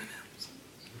with blue M&Ms?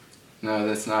 No,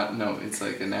 that's not. No, it's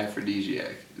like an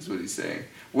aphrodisiac, is what he's saying.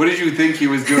 What did you think he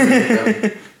was doing with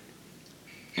them?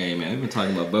 Hey man, we've been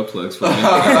talking about butt plugs for a minute.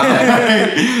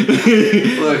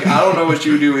 Look, I don't know what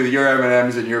you do with your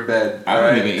M&Ms in your bed. I All don't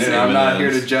right, even eat and I'm not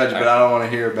M&Ms. here to judge, but I don't want to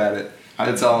hear about it.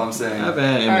 That's all I'm saying. I've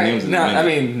had All right, M&Ms in now, a I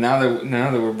minute. mean, now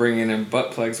that we're bringing in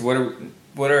butt plugs, what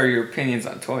are your opinions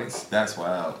on toys? That's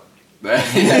wild. I'm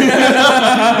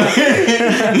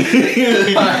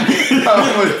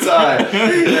with Ty.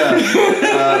 Yeah,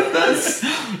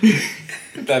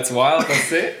 That's wild.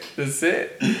 That's it. That's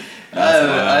it.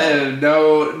 I have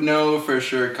no for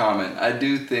sure comment. I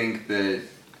do think that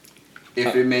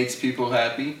if it makes people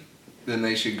happy, then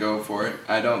they should go for it.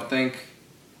 I don't think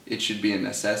it should be a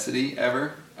necessity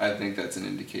ever. I think that's an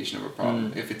indication of a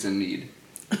problem if it's a need.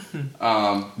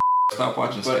 Stop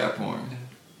watching scat porn.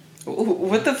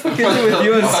 What the fuck is it with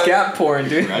you and scat porn,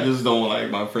 dude? I just don't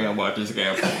like my friend watching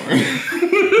scat porn.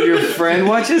 Your friend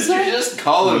watches You that? just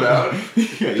call it out.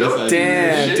 Yes, I do.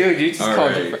 Damn, dude, you just All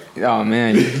called right. your friend. Oh,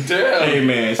 man. Damn. Hey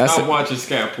man, That's stop a- watching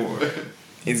scat porn.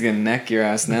 He's gonna neck your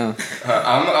ass now.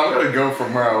 I'm gonna go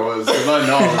from where I was because I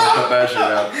know I'm gonna cut that shit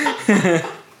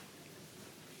out.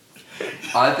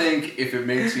 I think if it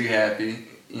makes you happy,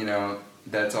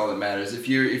 that's all that matters. If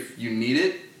you need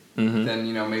it,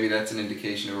 then maybe that's an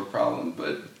indication of a problem.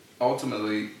 But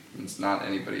ultimately, it's not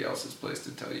anybody else's place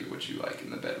to tell you what you like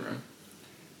in the bedroom.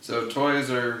 So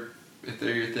toys are, if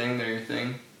they're your thing, they're your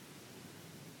thing.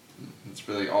 That's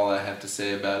really all I have to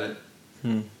say about it.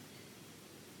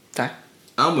 Ty?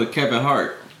 I'm with Kevin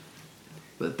Hart.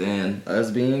 But then us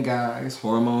being guys,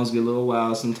 hormones get a little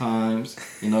wild sometimes.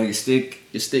 Your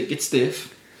stick gets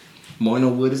stiff.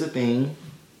 Moino wood is a thing.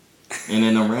 And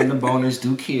then the random boners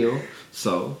do kill.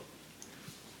 So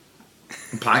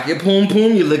pocket poom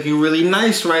poom, you're looking really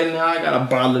nice right now. I got a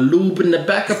bottle of lube in the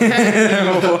back of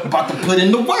pack. About to put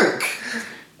in the work.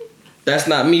 That's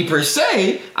not me per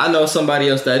se. I know somebody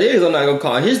else that is. I'm not gonna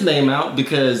call his name out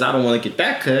because I don't want to get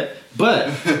that cut. But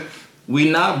we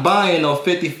not buying no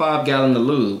 55-gallon of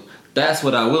lube. That's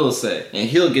what I will say, and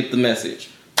he'll get the message.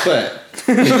 But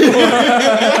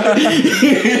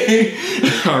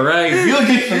all right, you'll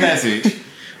get the message.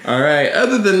 All right.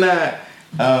 Other than that,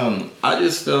 I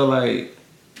just feel like,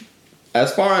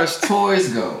 as far as toys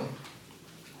go,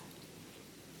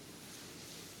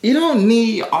 you don't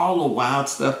need all the wild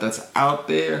stuff that's out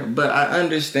there, but I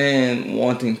understand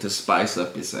wanting to spice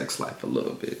up your sex life a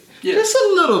little bit. Yeah. Just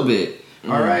a little bit.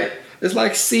 All right? It's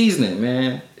like seasoning,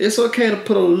 man. It's okay to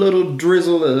put a little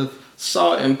drizzle of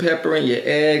salt and pepper in your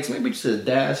eggs, maybe just a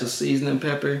dash of seasoning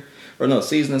pepper, or no,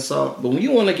 seasoning salt. But when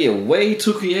you want to get way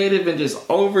too creative and just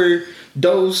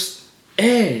overdose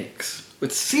eggs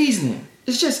with seasoning,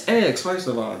 it's just eggs, first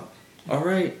of all. All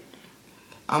right?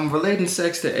 I'm relating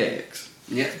sex to eggs.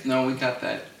 Yeah, no, we got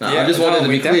that. Now, I just wanted to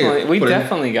be clear. We Put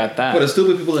definitely got that. the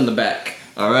stupid people in the back.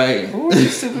 All right. Who are the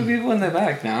stupid people in the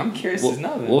back now? I'm curious to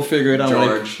know that. We'll figure it out.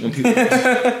 George. When people...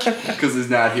 Because he's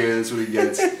not here, that's what he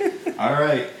gets. All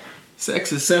right.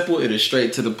 Sex is simple. It is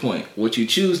straight to the point. What you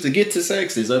choose to get to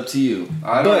sex is up to you.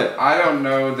 I don't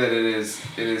know that it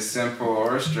is simple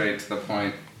or straight to the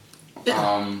point.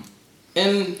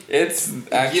 And It's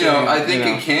actually, I think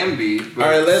it can be. But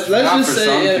all right, let's not just for say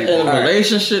some in people. a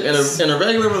relationship, in a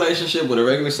regular relationship with a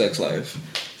regular sex life.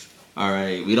 All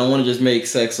right, we don't want to just make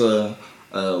sex a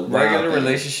wild regular thing.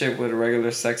 relationship with a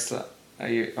regular sex. Are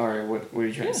you all right? What are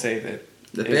you trying to say that?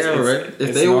 If they have if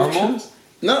it's they were normal.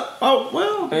 No. Oh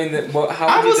well. I mean, how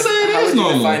I would would you say it how is would you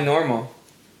normal. define normal?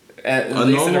 At A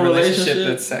least in a normal relationship relationship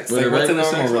that's sex. with Like, a what's a regular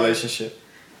normal sex life? relationship?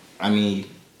 I mean,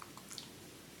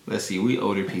 let's see. We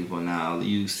older people now.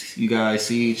 You guys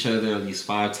see each other at least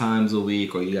 5 times a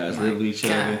week, or you guys live with each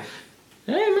other.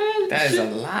 Hey man, That is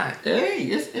shit. a lot. Hey,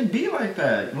 it be like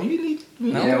that. When you need.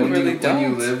 No, Yeah, we when really you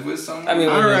don't. live with someone. I mean,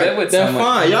 when All you right, live with then someone,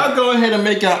 fine. Y'all go ahead and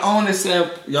make your own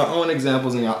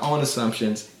examples and your own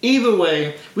assumptions. Either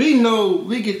way,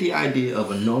 we get the idea of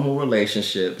a normal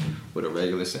relationship with a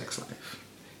regular sex life.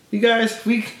 You guys,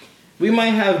 we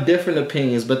might have different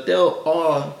opinions, but they'll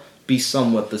all be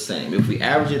somewhat the same. If we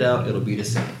average it out, it'll be the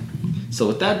same. So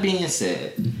with that being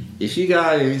said, if you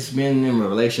guys been in a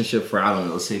relationship for, I don't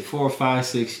know, say 4, 5,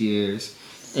 6 years,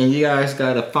 and you guys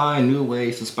gotta find new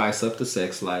ways to spice up the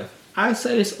sex life, I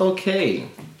say it's okay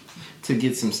to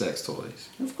get some sex toys.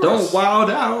 Of course. Don't wild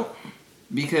out,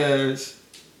 because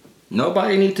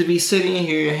nobody need to be sitting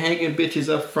here hanging bitches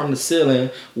up from the ceiling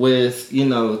with,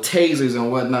 tasers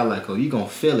and whatnot, like, oh, you gonna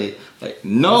feel it Like,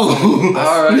 no.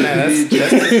 All right. Man,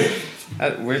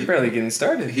 that's we're barely getting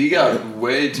started. He got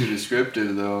way too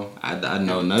descriptive though. I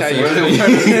know nothing. you-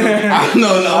 I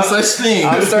know no such thing.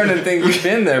 I'm starting to think we've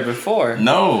been there before.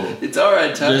 No. It's all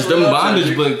right. Tyler. Just them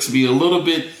bondage books be a little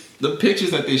bit. The pictures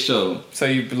that they show. So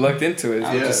you've looked into it.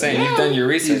 I'm Yeah. just saying, Yeah. you've done your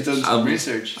research. He's done some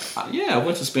research Yeah, I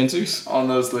went to Spencer's. on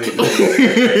those late.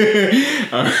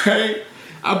 All right.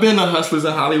 I've been to Hustlers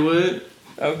in Hollywood.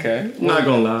 Okay. Not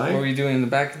gonna What lie. were you doing in the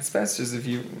back of Spencer's?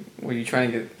 Were you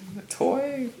trying to get a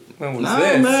toy? When was Nah,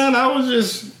 this? man, I was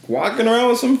just walking around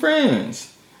with some friends.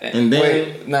 And then-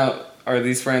 Wait, now are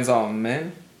these friends all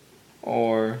men,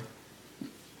 or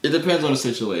It depends on the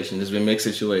situation. There's been mixed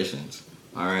situations.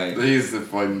 All right. He's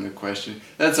avoiding the question.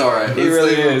 That's all right. He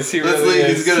really is. He let's really leave.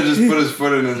 is. He's gonna just put his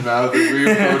foot in his mouth if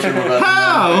we approach him about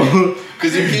How?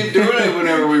 Because you keep doing it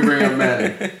whenever we bring up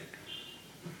men.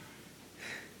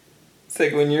 it's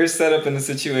like when you're set up in a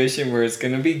situation where it's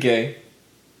gonna be gay.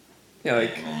 You're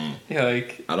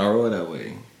like, I don't roll that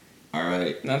way. All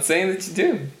right. not saying that you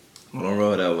do. I don't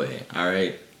roll that way. All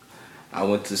right. I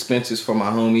went to Spencer's for my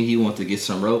homie. He wanted to get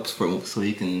some ropes so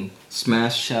he can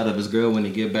smash the shit out of his girl when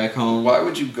he get back home. Why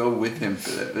would you go with him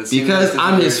for that? That seems Because like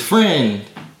I'm a his weird- friend,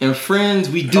 and friends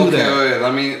we do Okay, that.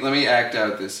 wait, let me act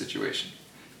out this situation.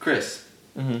 Chris,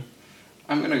 Mm-hmm.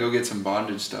 I'm gonna go get some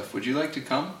bondage stuff. Would you like to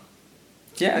come?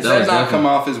 Yeah. Does That that was not definitely- come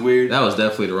off as weird? That was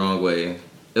definitely the wrong way.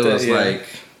 It was Yeah. like,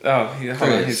 Oh, hold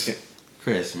on. Chris. He's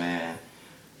Chris, man.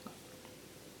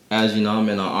 As you know, I'm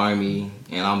in the army,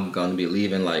 and I'm gonna be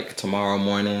leaving like tomorrow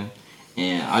morning.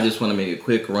 And I just want to make a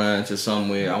quick run to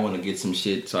somewhere. I want to get some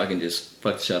shit so I can just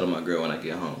fuck the shit out of my girl when I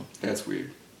get home. That's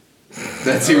weird.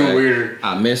 That's All even right. weirder.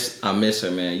 I miss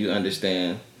her, man. You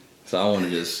understand? So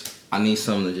I need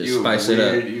something to just You spice weird,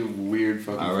 it up. You weird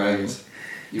fucking All right. friends.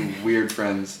 You weird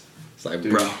friends. It's like,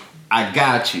 Dude. bro, I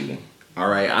got you. All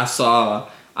right. I saw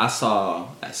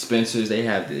at Spencer's they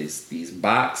have these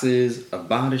boxes of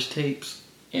bondage tapes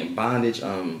and bondage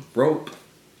rope.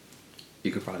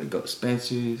 You could probably go to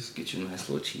Spencer's, get you a nice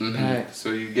little cheap pack.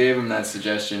 So you gave him that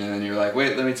suggestion, and then you're like,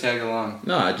 "Wait, let me tag along."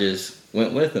 No, I just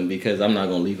went with him because I'm not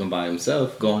gonna leave him by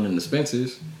himself going into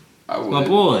Spencer's. I would. My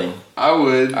boy. I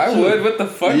would. I would. What the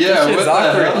fuck? Yeah, This shit's what the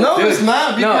awkward. hell? No, Dude, it's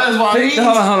not because why me?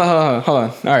 Hold on.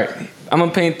 All right, I'm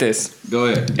gonna paint this. Go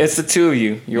ahead. It's the two of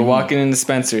you. You're walking into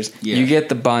Spencer's. Yeah. You get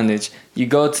the bondage. You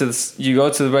go to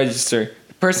the register.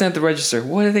 The person at the register.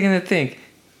 What are they gonna think?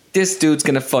 This dude's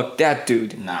gonna fuck that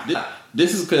dude. Nah.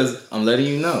 This is because I'm letting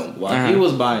you know. While he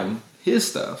was buying his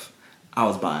stuff, I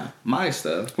was buying my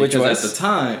stuff. Which Because was? at the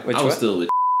time, Which I was what? still with.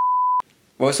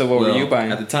 So what were well, you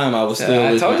buying? At the time, I was still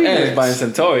I with told my you he was ex. buying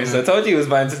some toys. I told you he was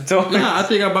buying some toys. Nah, I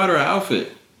think I bought her an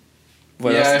outfit.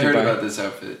 What yeah, else I did you heard buy? about this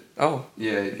outfit. Oh,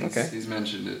 Yeah, Okay. he's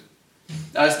mentioned it.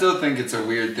 I still think it's a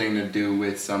weird thing to do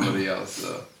with somebody else,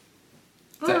 though.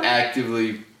 To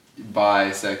actively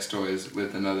buy sex toys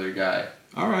with another guy.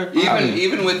 All right.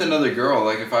 Even with another girl,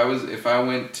 like if I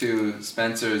went to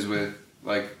Spencer's with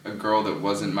like a girl that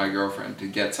wasn't my girlfriend to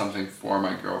get something for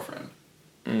my girlfriend,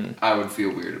 I would feel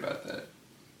weird about that.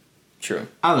 true.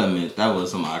 I'll admit that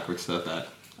was some awkward stuff. That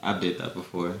I did that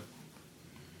before.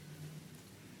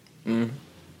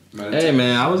 But Hey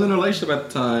man, I was in a relationship at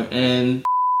the time, and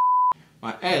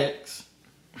my ex,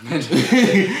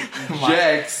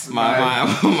 Jax, my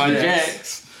Jax.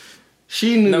 Jax,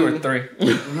 she knew Number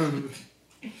 3.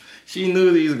 She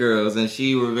knew these girls, and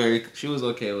she was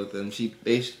okay with them.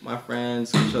 My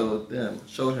friends showed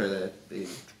her that they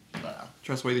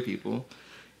trustworthy people,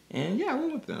 and yeah, I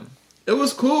went with them. It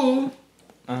was cool.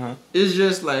 It's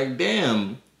just like,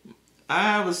 damn, I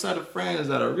have a set of friends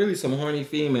that are really some horny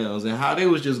females, and how they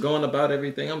was just going about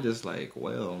everything. I'm just like,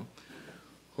 well,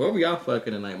 whoever y'all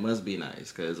fucking tonight must be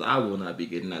nice, because I will not be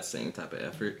getting that same type of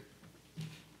effort.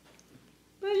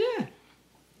 But yeah.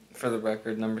 For the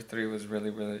record, number 3 was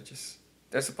really religious.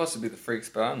 They're supposed to be the freaks,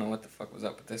 but I don't know what the fuck was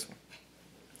up with this one.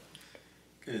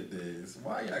 Goodness,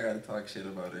 why y'all gotta talk shit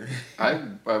about her?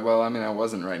 I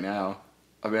wasn't right now.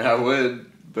 I mean, I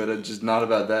would, but it's just not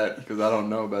about that because I don't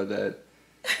know about that.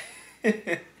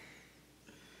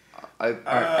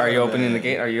 Are you opening the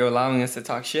gate? Are you allowing us to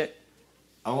talk shit?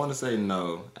 I want to say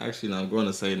no. Actually, no, I'm going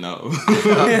to say no.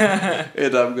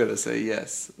 And I'm gonna say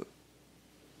yes.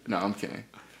 No, I'm kidding.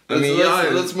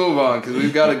 Let's move on because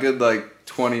we've got a good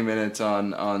 20 minutes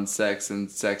on sex and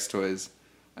sex toys,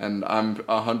 and I'm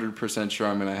 100% sure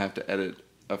I'm gonna have to edit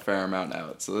a fair amount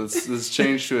out. So let's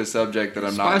change to a subject that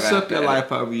I'm not. Spice gonna up your edit. life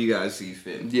however you guys see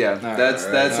fit. Yeah,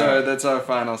 that's our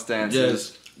final stance.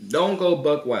 Just don't go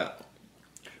buck wild.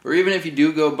 Or even if you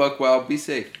do go buck wild, be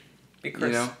safe. Be Chris.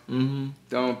 You know, Mm-hmm.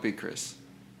 don't be Chris.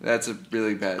 That's a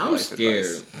really bad. I'm life scared.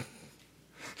 advice.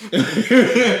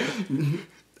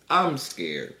 I'm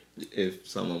scared if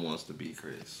someone wants to be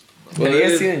Chris. Have you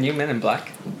guys seen the new Men in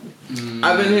Black?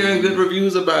 I've been hearing good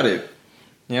reviews about it.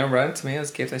 Yeah, Rotten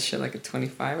Tomatoes gave that shit like a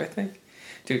 25, I think.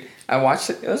 Dude, I watched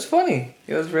it. It was funny.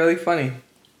 It was really funny.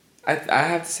 I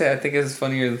have to say, I think it was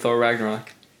funnier than Thor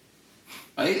Ragnarok.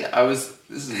 This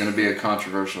is gonna be a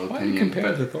controversial opinion,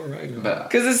 to Thor Ragnarok? but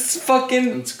Because it's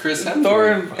fucking it's Chris Hemsworth. Thor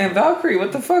and Valkyrie.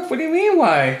 What the fuck? What do you mean,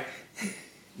 why?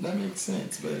 That makes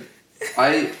sense, but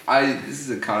This is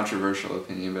a controversial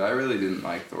opinion, but I really didn't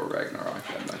like Thor Ragnarok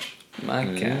that much. My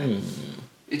God.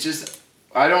 It just,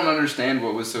 I don't understand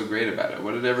what was so great about it.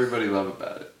 What did everybody love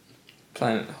about it?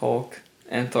 Planet Hulk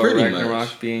and Thor Pretty Ragnarok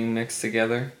much. being mixed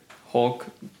together. Hulk,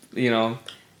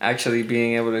 actually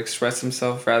being able to express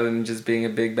himself rather than just being a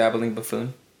big babbling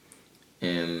buffoon.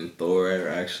 and Thor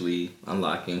actually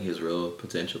unlocking his real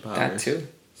potential powers. That too.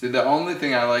 See, the only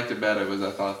thing I liked about it was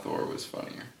I thought Thor was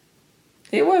funnier.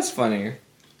 He was funnier.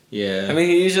 Yeah. I mean,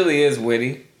 he usually is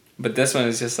witty, but this one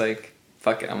is just like,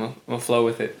 fuck it, I'm gonna flow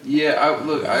with it. Yeah,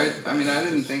 I mean, I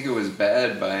didn't think it was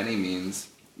bad by any means.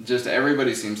 Just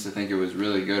everybody seems to think it was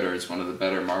really good or it's one of the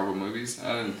better Marvel movies.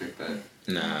 I didn't think that.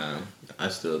 Nah, I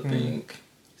still think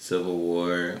Civil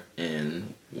War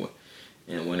and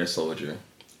Winter Soldier,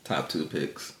 top 2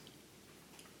 picks.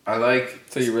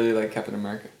 So you really like Captain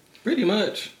America? Pretty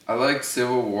much. I like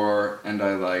Civil War and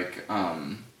I like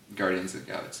Guardians of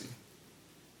the Galaxy.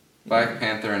 Black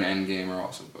Panther and Endgame are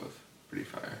also both pretty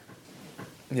fire.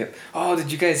 Yep. Oh,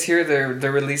 did you guys hear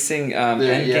they're releasing They're-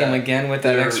 Endgame yeah. again with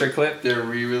that extra clip? They're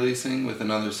re-releasing with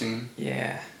another scene.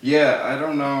 Yeah. Yeah, I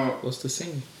don't know. What's the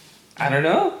scene? I don't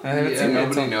know. I haven't Yeah, seen it.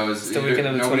 nobody knows. It's the weekend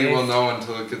of the Nobody 28th. will know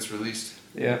until it gets released.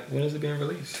 Yeah. When is it being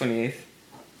released? 28th.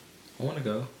 I want to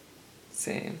go.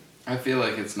 Same. I feel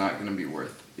like it's not going to be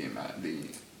worth the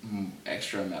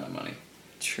extra amount of money.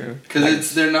 True.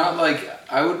 Because they're not like,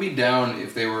 I would be down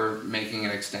if they were making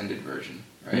an extended version,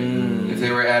 right? If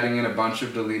they were adding in a bunch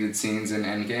of deleted scenes in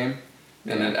Endgame,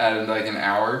 and it added like an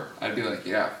hour, I'd be like,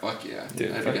 yeah, fuck yeah.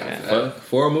 Dude, I'd fuck be down yeah. for that.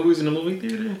 4 movies in the movie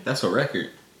theater? That's a record.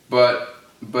 But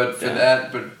for Yeah.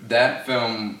 that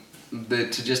film, to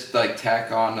just like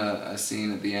tack on a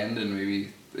scene at the end and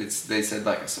maybe they said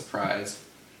like a surprise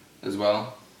as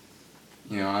well.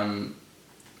 You know, I'm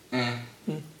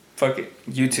Fuck it.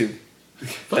 YouTube.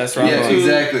 That's wrong. yeah,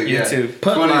 exactly. YouTube. Yeah.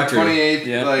 Put Locker. 28th,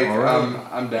 Yeah. like Alright.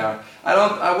 I'm down.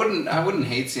 I wouldn't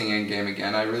hate seeing Endgame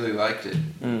again. I really liked it.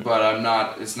 But I'm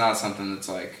not, it's not something that's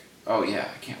like, oh yeah,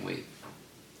 I can't wait.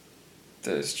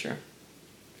 That is true.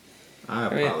 I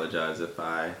mean- apologize if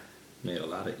I made a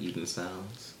lot of eating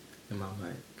sounds in my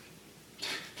mic.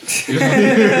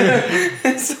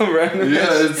 So random. Yeah,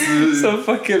 it's So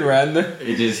fucking random.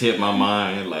 It just hit my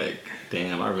mind like,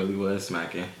 damn, I really was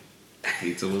smacking.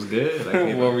 Pizza was good.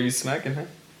 What were you smacking, huh?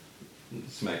 oh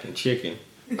Smacking chicken.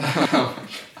 my God.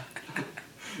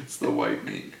 It's the white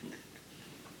meat.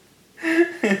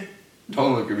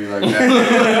 Don't look at me like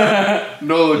that.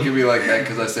 Don't look at me like that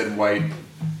because I said white.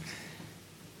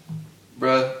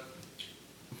 Bruh,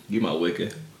 You my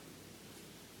Wicca.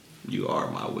 You are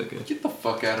my Wicca. get the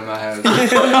fuck out of my house.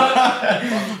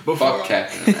 Fuck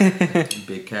Captain America.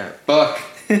 Big cap. Fuck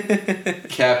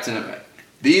Captain America.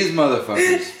 These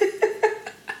motherfuckers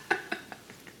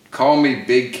call me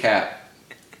Big Cap.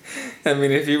 I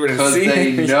mean, if you were to 'Cause see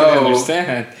they him, you'd know-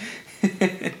 understand.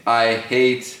 I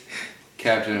hate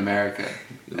Captain America.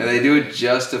 And they do it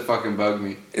just to fucking bug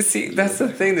me. See, that's the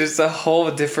thing. There's a whole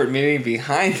different meaning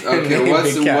behind the Okay, name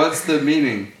Big Cat. what's the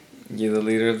meaning? You're the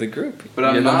leader of the group. But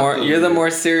I'm you're not more. the You're the leader. more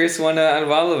serious one out of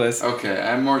all of us. Okay,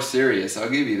 I'm more serious. I'll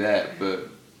give you that. But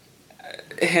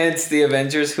Hence, the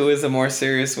Avengers, who is the more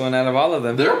serious one out of all of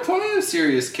them. there are plenty of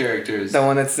serious characters. The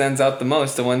one that stands out the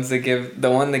most. The one that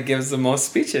gives the most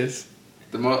speeches.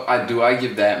 Do I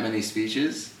give that many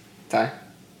speeches? Ty.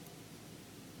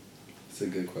 It's a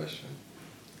good question.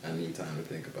 I need time to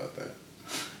think about that.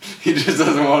 He just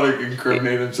doesn't want to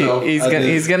incriminate himself. He's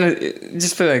gonna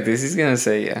just put it like this. He's gonna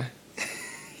say yeah.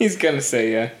 He's gonna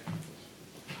say yeah.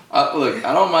 Look,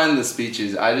 I don't mind the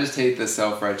speeches. I just hate the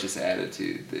self-righteous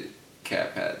attitude that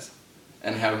Cap has.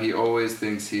 And how he always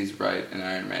thinks he's right and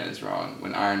Iron Man is wrong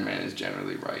when Iron Man is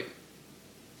generally right.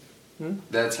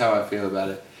 That's how I feel about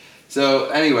it. So,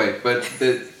 anyway, but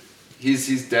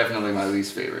he's definitely my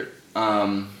least favorite.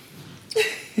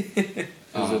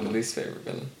 Who's the least favorite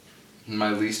villain?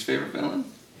 My least favorite villain?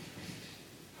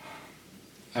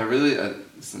 I really...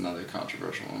 it's another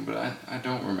controversial one, but I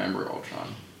don't remember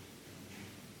Ultron.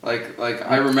 Like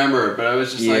I remember it, but I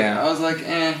was just Yeah. I was like,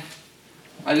 eh.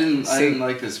 I didn't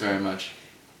like this very much.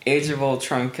 Age of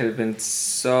Ultron could have been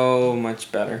so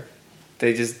much better,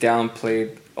 they just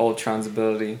downplayed Ultron's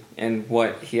ability and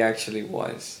what he actually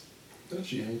was. Don't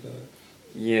you hate that?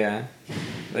 Yeah,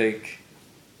 like,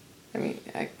 I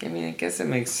guess it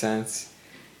makes sense.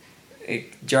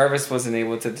 Jarvis wasn't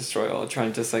able to destroy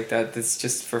Ultron just like that. That's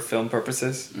just for film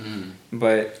purposes. Mm-hmm.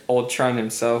 But Ultron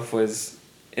himself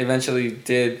eventually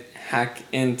did hack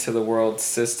into the world's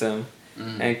system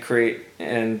and create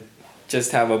and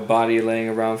just have a body laying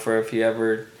around for if he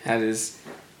ever had his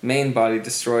main body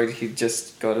destroyed, he'd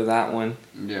just go to that one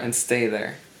and stay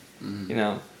there. Mm-hmm. You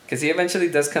know, because he eventually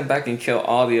does come back and kill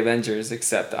all the Avengers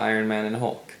except Iron Man and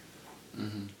Hulk.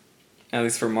 Mm-hmm. At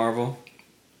least for Marvel.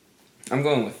 I'm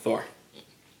going with Thor.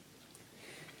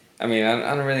 I mean,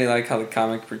 I don't really like how the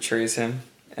comic portrays him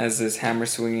as this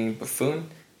hammer-swinging buffoon,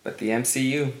 but the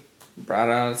MCU brought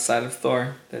out a side of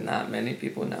Thor that not many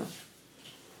people know.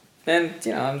 And,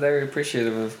 you know, I'm very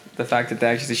appreciative of the fact that they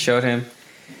actually showed him,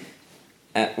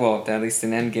 at least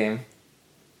in Endgame,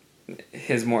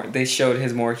 they showed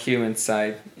his more human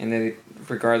side, and that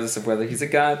regardless of whether he's a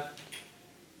god,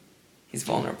 he's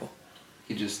vulnerable.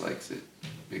 He just likes it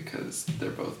because they're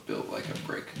both built like a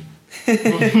brick.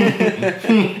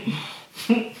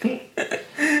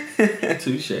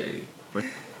 Touche.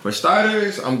 For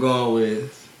starters, I'm going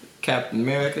with Captain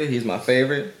America. He's my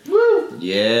favorite. Woo!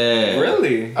 Yeah.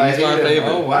 Really? He's my favorite.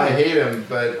 Oh, wow. I hate him,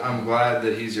 but I'm glad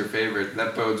that he's your favorite.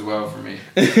 That bodes well for me.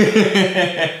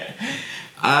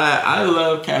 I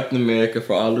love Captain America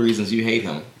for all the reasons you hate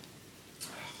him.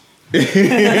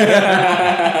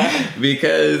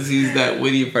 Because he's that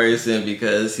witty person,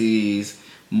 because he's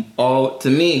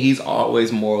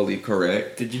always morally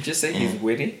correct. Did you just say he's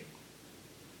witty?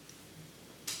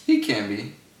 He can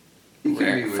be. He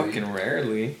can be witty. Fucking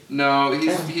rarely. No,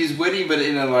 he's witty, but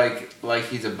in a like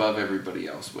he's above everybody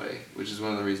else way, which is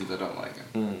one of the reasons I don't like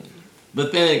him.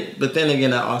 But then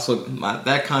again,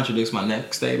 that contradicts my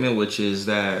next statement, which is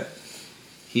that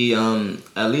he,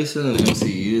 at least in the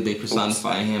MCU, they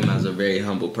personify him as a very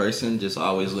humble person, just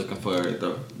always looking for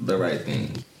the right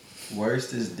thing.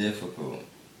 Worst is difficult,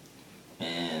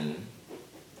 and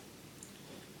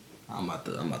I'm about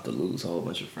to lose a whole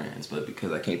bunch of friends, but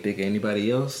because I can't think of anybody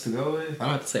else to go with, I'm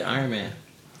about to say Iron Man.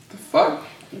 The fuck?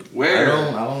 Where?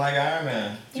 I don't like Iron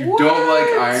Man. You don't like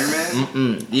Iron Man?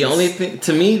 Mm-mm.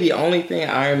 The only thing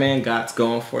Iron Man got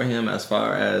going for him as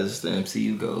far as the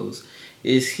MCU goes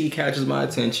is he catches my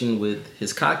attention with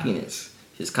his cockiness.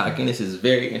 His cockiness is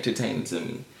very entertaining to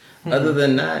me. Other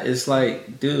than that, it's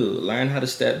like, dude, learn how to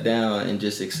step down and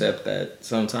just accept that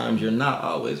sometimes you're not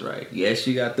always right. Yes,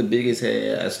 you got the biggest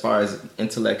head as far as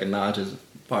intellect and knowledge as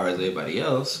far as everybody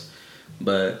else,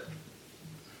 but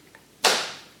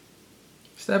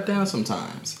step down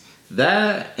sometimes.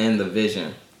 That and the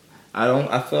Vision.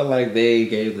 I feel like they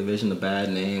gave the Vision a bad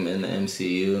name in the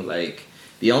MCU. Like,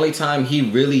 the only time he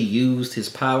really used his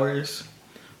powers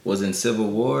was in Civil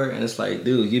War, and it's like,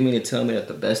 dude, you mean to tell me that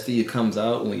the best of you comes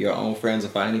out when your own friends are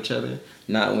fighting each other,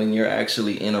 not when you're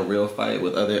actually in a real fight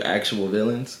with other actual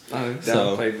villains?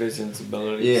 Downplay Vision's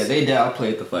abilities. Yeah, they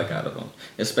downplayed the fuck out of him,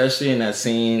 especially in that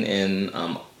scene in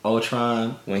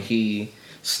Ultron when he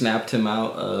snapped him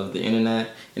out of the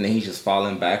internet, and then he's just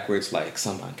falling backwards like,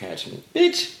 someone catch me.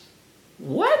 Bitch,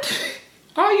 what?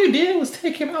 All you did was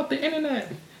take him out the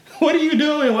internet. What are you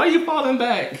doing? Why are you falling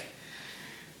back?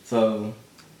 So,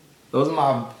 those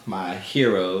are my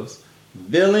heroes.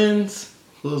 Villains.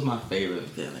 Who's my favorite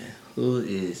villain? Who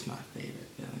is my favorite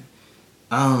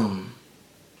villain?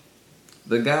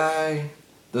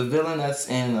 The villain that's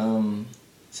in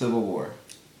Civil War.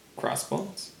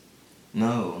 Crossbones?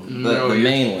 No, the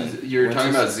main one. You're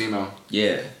talking about Zemo.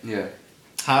 Yeah. Yeah.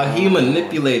 How he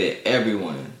manipulated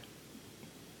everyone.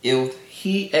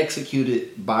 He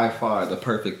executed by far the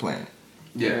perfect plan.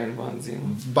 Yeah. Von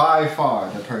Zemo. By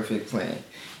far the perfect plan.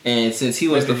 And since he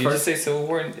was Did the you first... just say Civil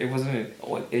War? It wasn't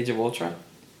Age of Ultron?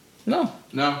 No,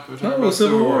 we're talking about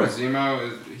Civil War.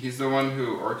 Zemo, he's the one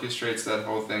who orchestrates that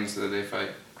whole thing so that they fight.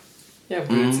 Yeah,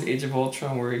 but it's Age of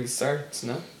Ultron where he starts,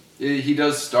 no? He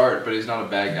does start, but he's not a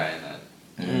bad guy in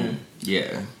that.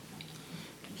 Yeah.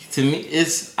 To me,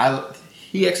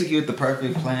 he executed the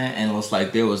perfect plan, and it was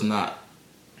like there was not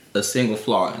a single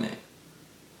flaw in it.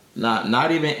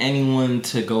 Not even anyone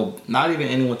to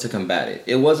combat it.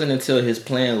 It wasn't until his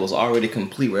plan was already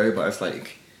complete where everybody's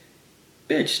like,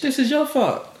 bitch, this is your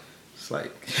fault. It's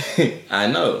like, I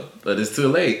know, but it's too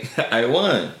late. I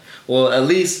won. Well, at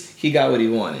least he got what he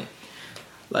wanted.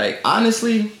 Like,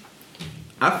 honestly,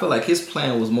 I feel like his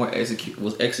plan was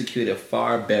executed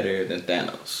far better than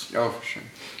Thanos. Oh, for sure.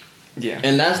 Yeah.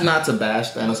 And that's not to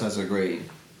bash Thanos as a great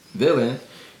villain.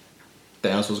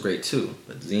 Thanos was great too,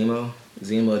 but Zemo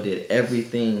did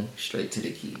everything straight to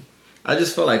the key. I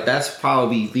just feel like that's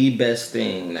probably the best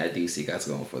thing that DC got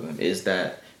going for them is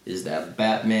that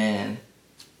Batman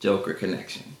Joker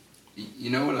connection.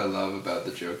 You know what I love about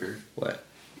the Joker? What?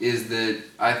 Is that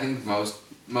I think most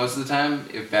of the time,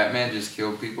 if Batman just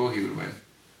killed people, he would win.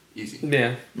 Easy.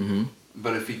 Yeah. Mm-hmm.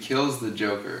 But if he kills the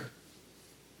Joker,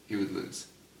 he would lose.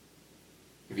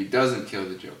 If he doesn't kill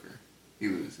the Joker, he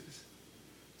loses.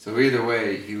 So either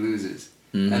way, he loses.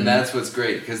 Mm-hmm. And that's what's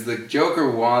great, because the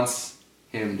Joker wants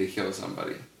him to kill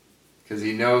somebody. Because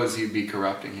he knows he'd be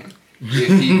corrupting him.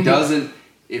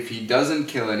 If he doesn't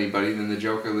kill anybody, then the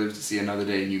Joker lives to see another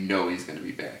day, and you know he's going to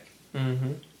be back.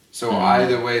 Mm-hmm. So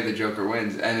either way, the Joker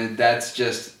wins. And that's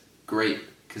just great,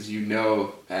 because you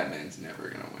know Batman's never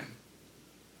going to win.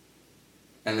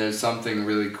 And there's something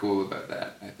really cool about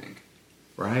that, I think.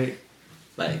 Right?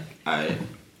 Like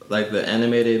the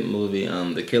animated movie,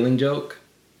 The Killing Joke.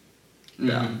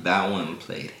 Mm-hmm. That one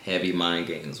played heavy mind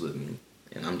games with me.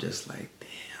 And I'm just like, damn,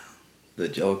 the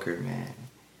Joker, man.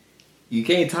 You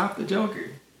can't top the Joker.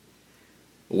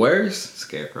 Worse,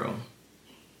 Scarecrow.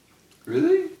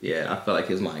 Really? Yeah, I feel like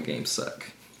his mind games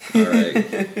suck.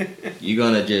 Alright. You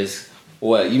gonna just,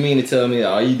 what, you mean to tell me that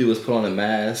all you do is put on a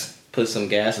mask, put some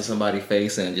gas in somebody's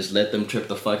face, and just let them trip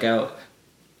the fuck out?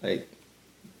 Like,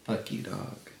 fuck you,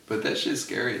 dog. But that shit's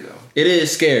scary, though. It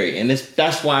is scary, and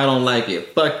that's why I don't like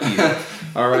it. Fuck you.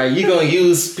 Alright, you gonna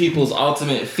use people's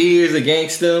ultimate fears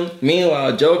against them.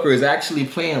 Meanwhile, Joker is actually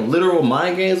playing literal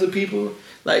mind games with people.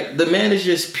 Like, the man is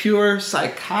just pure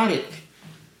psychotic.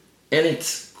 And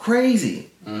it's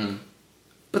crazy. Mm-hmm.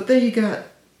 But then you got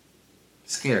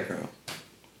Scarecrow.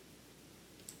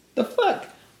 The fuck?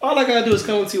 All I gotta do is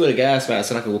come to you with a gas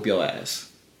mask and I can whoop your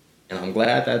ass. And I'm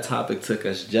glad that topic took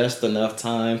us just enough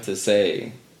time to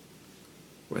say,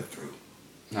 we're through.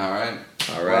 All right.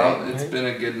 Alright. Well, it's been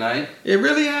a good night. It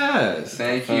really has.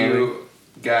 Thank you,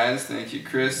 guys. Thank you,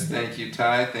 Chris. Thank you,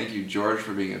 Ty. Thank you, George,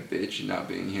 for being a bitch and not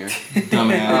being here.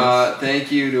 Dumbass.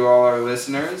 Thank you to all our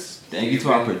listeners. Thank you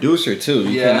to our producer too.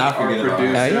 You cannot forget our about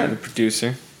producer. Yeah, you're the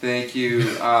producer. Thank you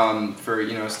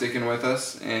for sticking with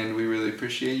us, and we really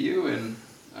appreciate you. And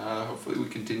hopefully, we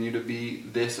continue to be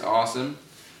this awesome.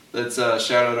 Let's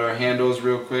shout out our handles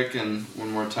real quick, and one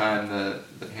more time the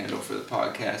handle for the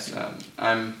podcast.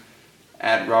 I'm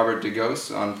at Robert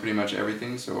DeGos on pretty much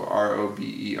everything. So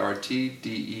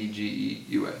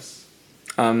RobertDegeus.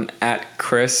 At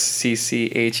Chris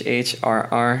CCHHRRIIS,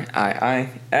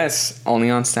 only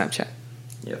on Snapchat.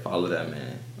 Yeah, follow that,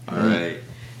 man. Alright.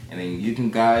 And then you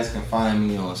guys can find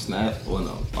me on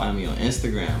find me on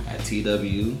Instagram at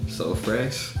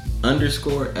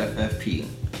TWSoFresh_FFP.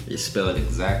 It's spelled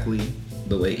exactly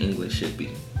the way English should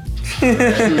be.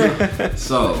 Okay?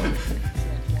 So,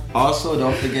 also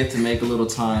don't forget to make a little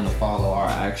time to follow our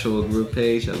actual group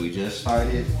page that we just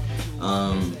started.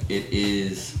 It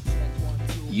is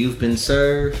You've Been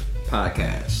Served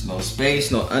Podcast. No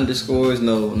space, no underscores,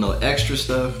 no extra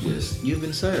stuff. Just You've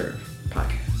Been Served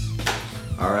Podcast.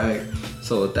 Alright.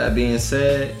 So with that being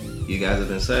said, you guys have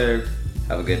been served.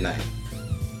 Have a good night.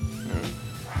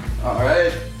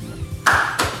 Alright.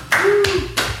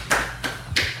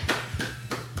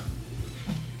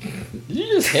 Did you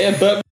just headbutt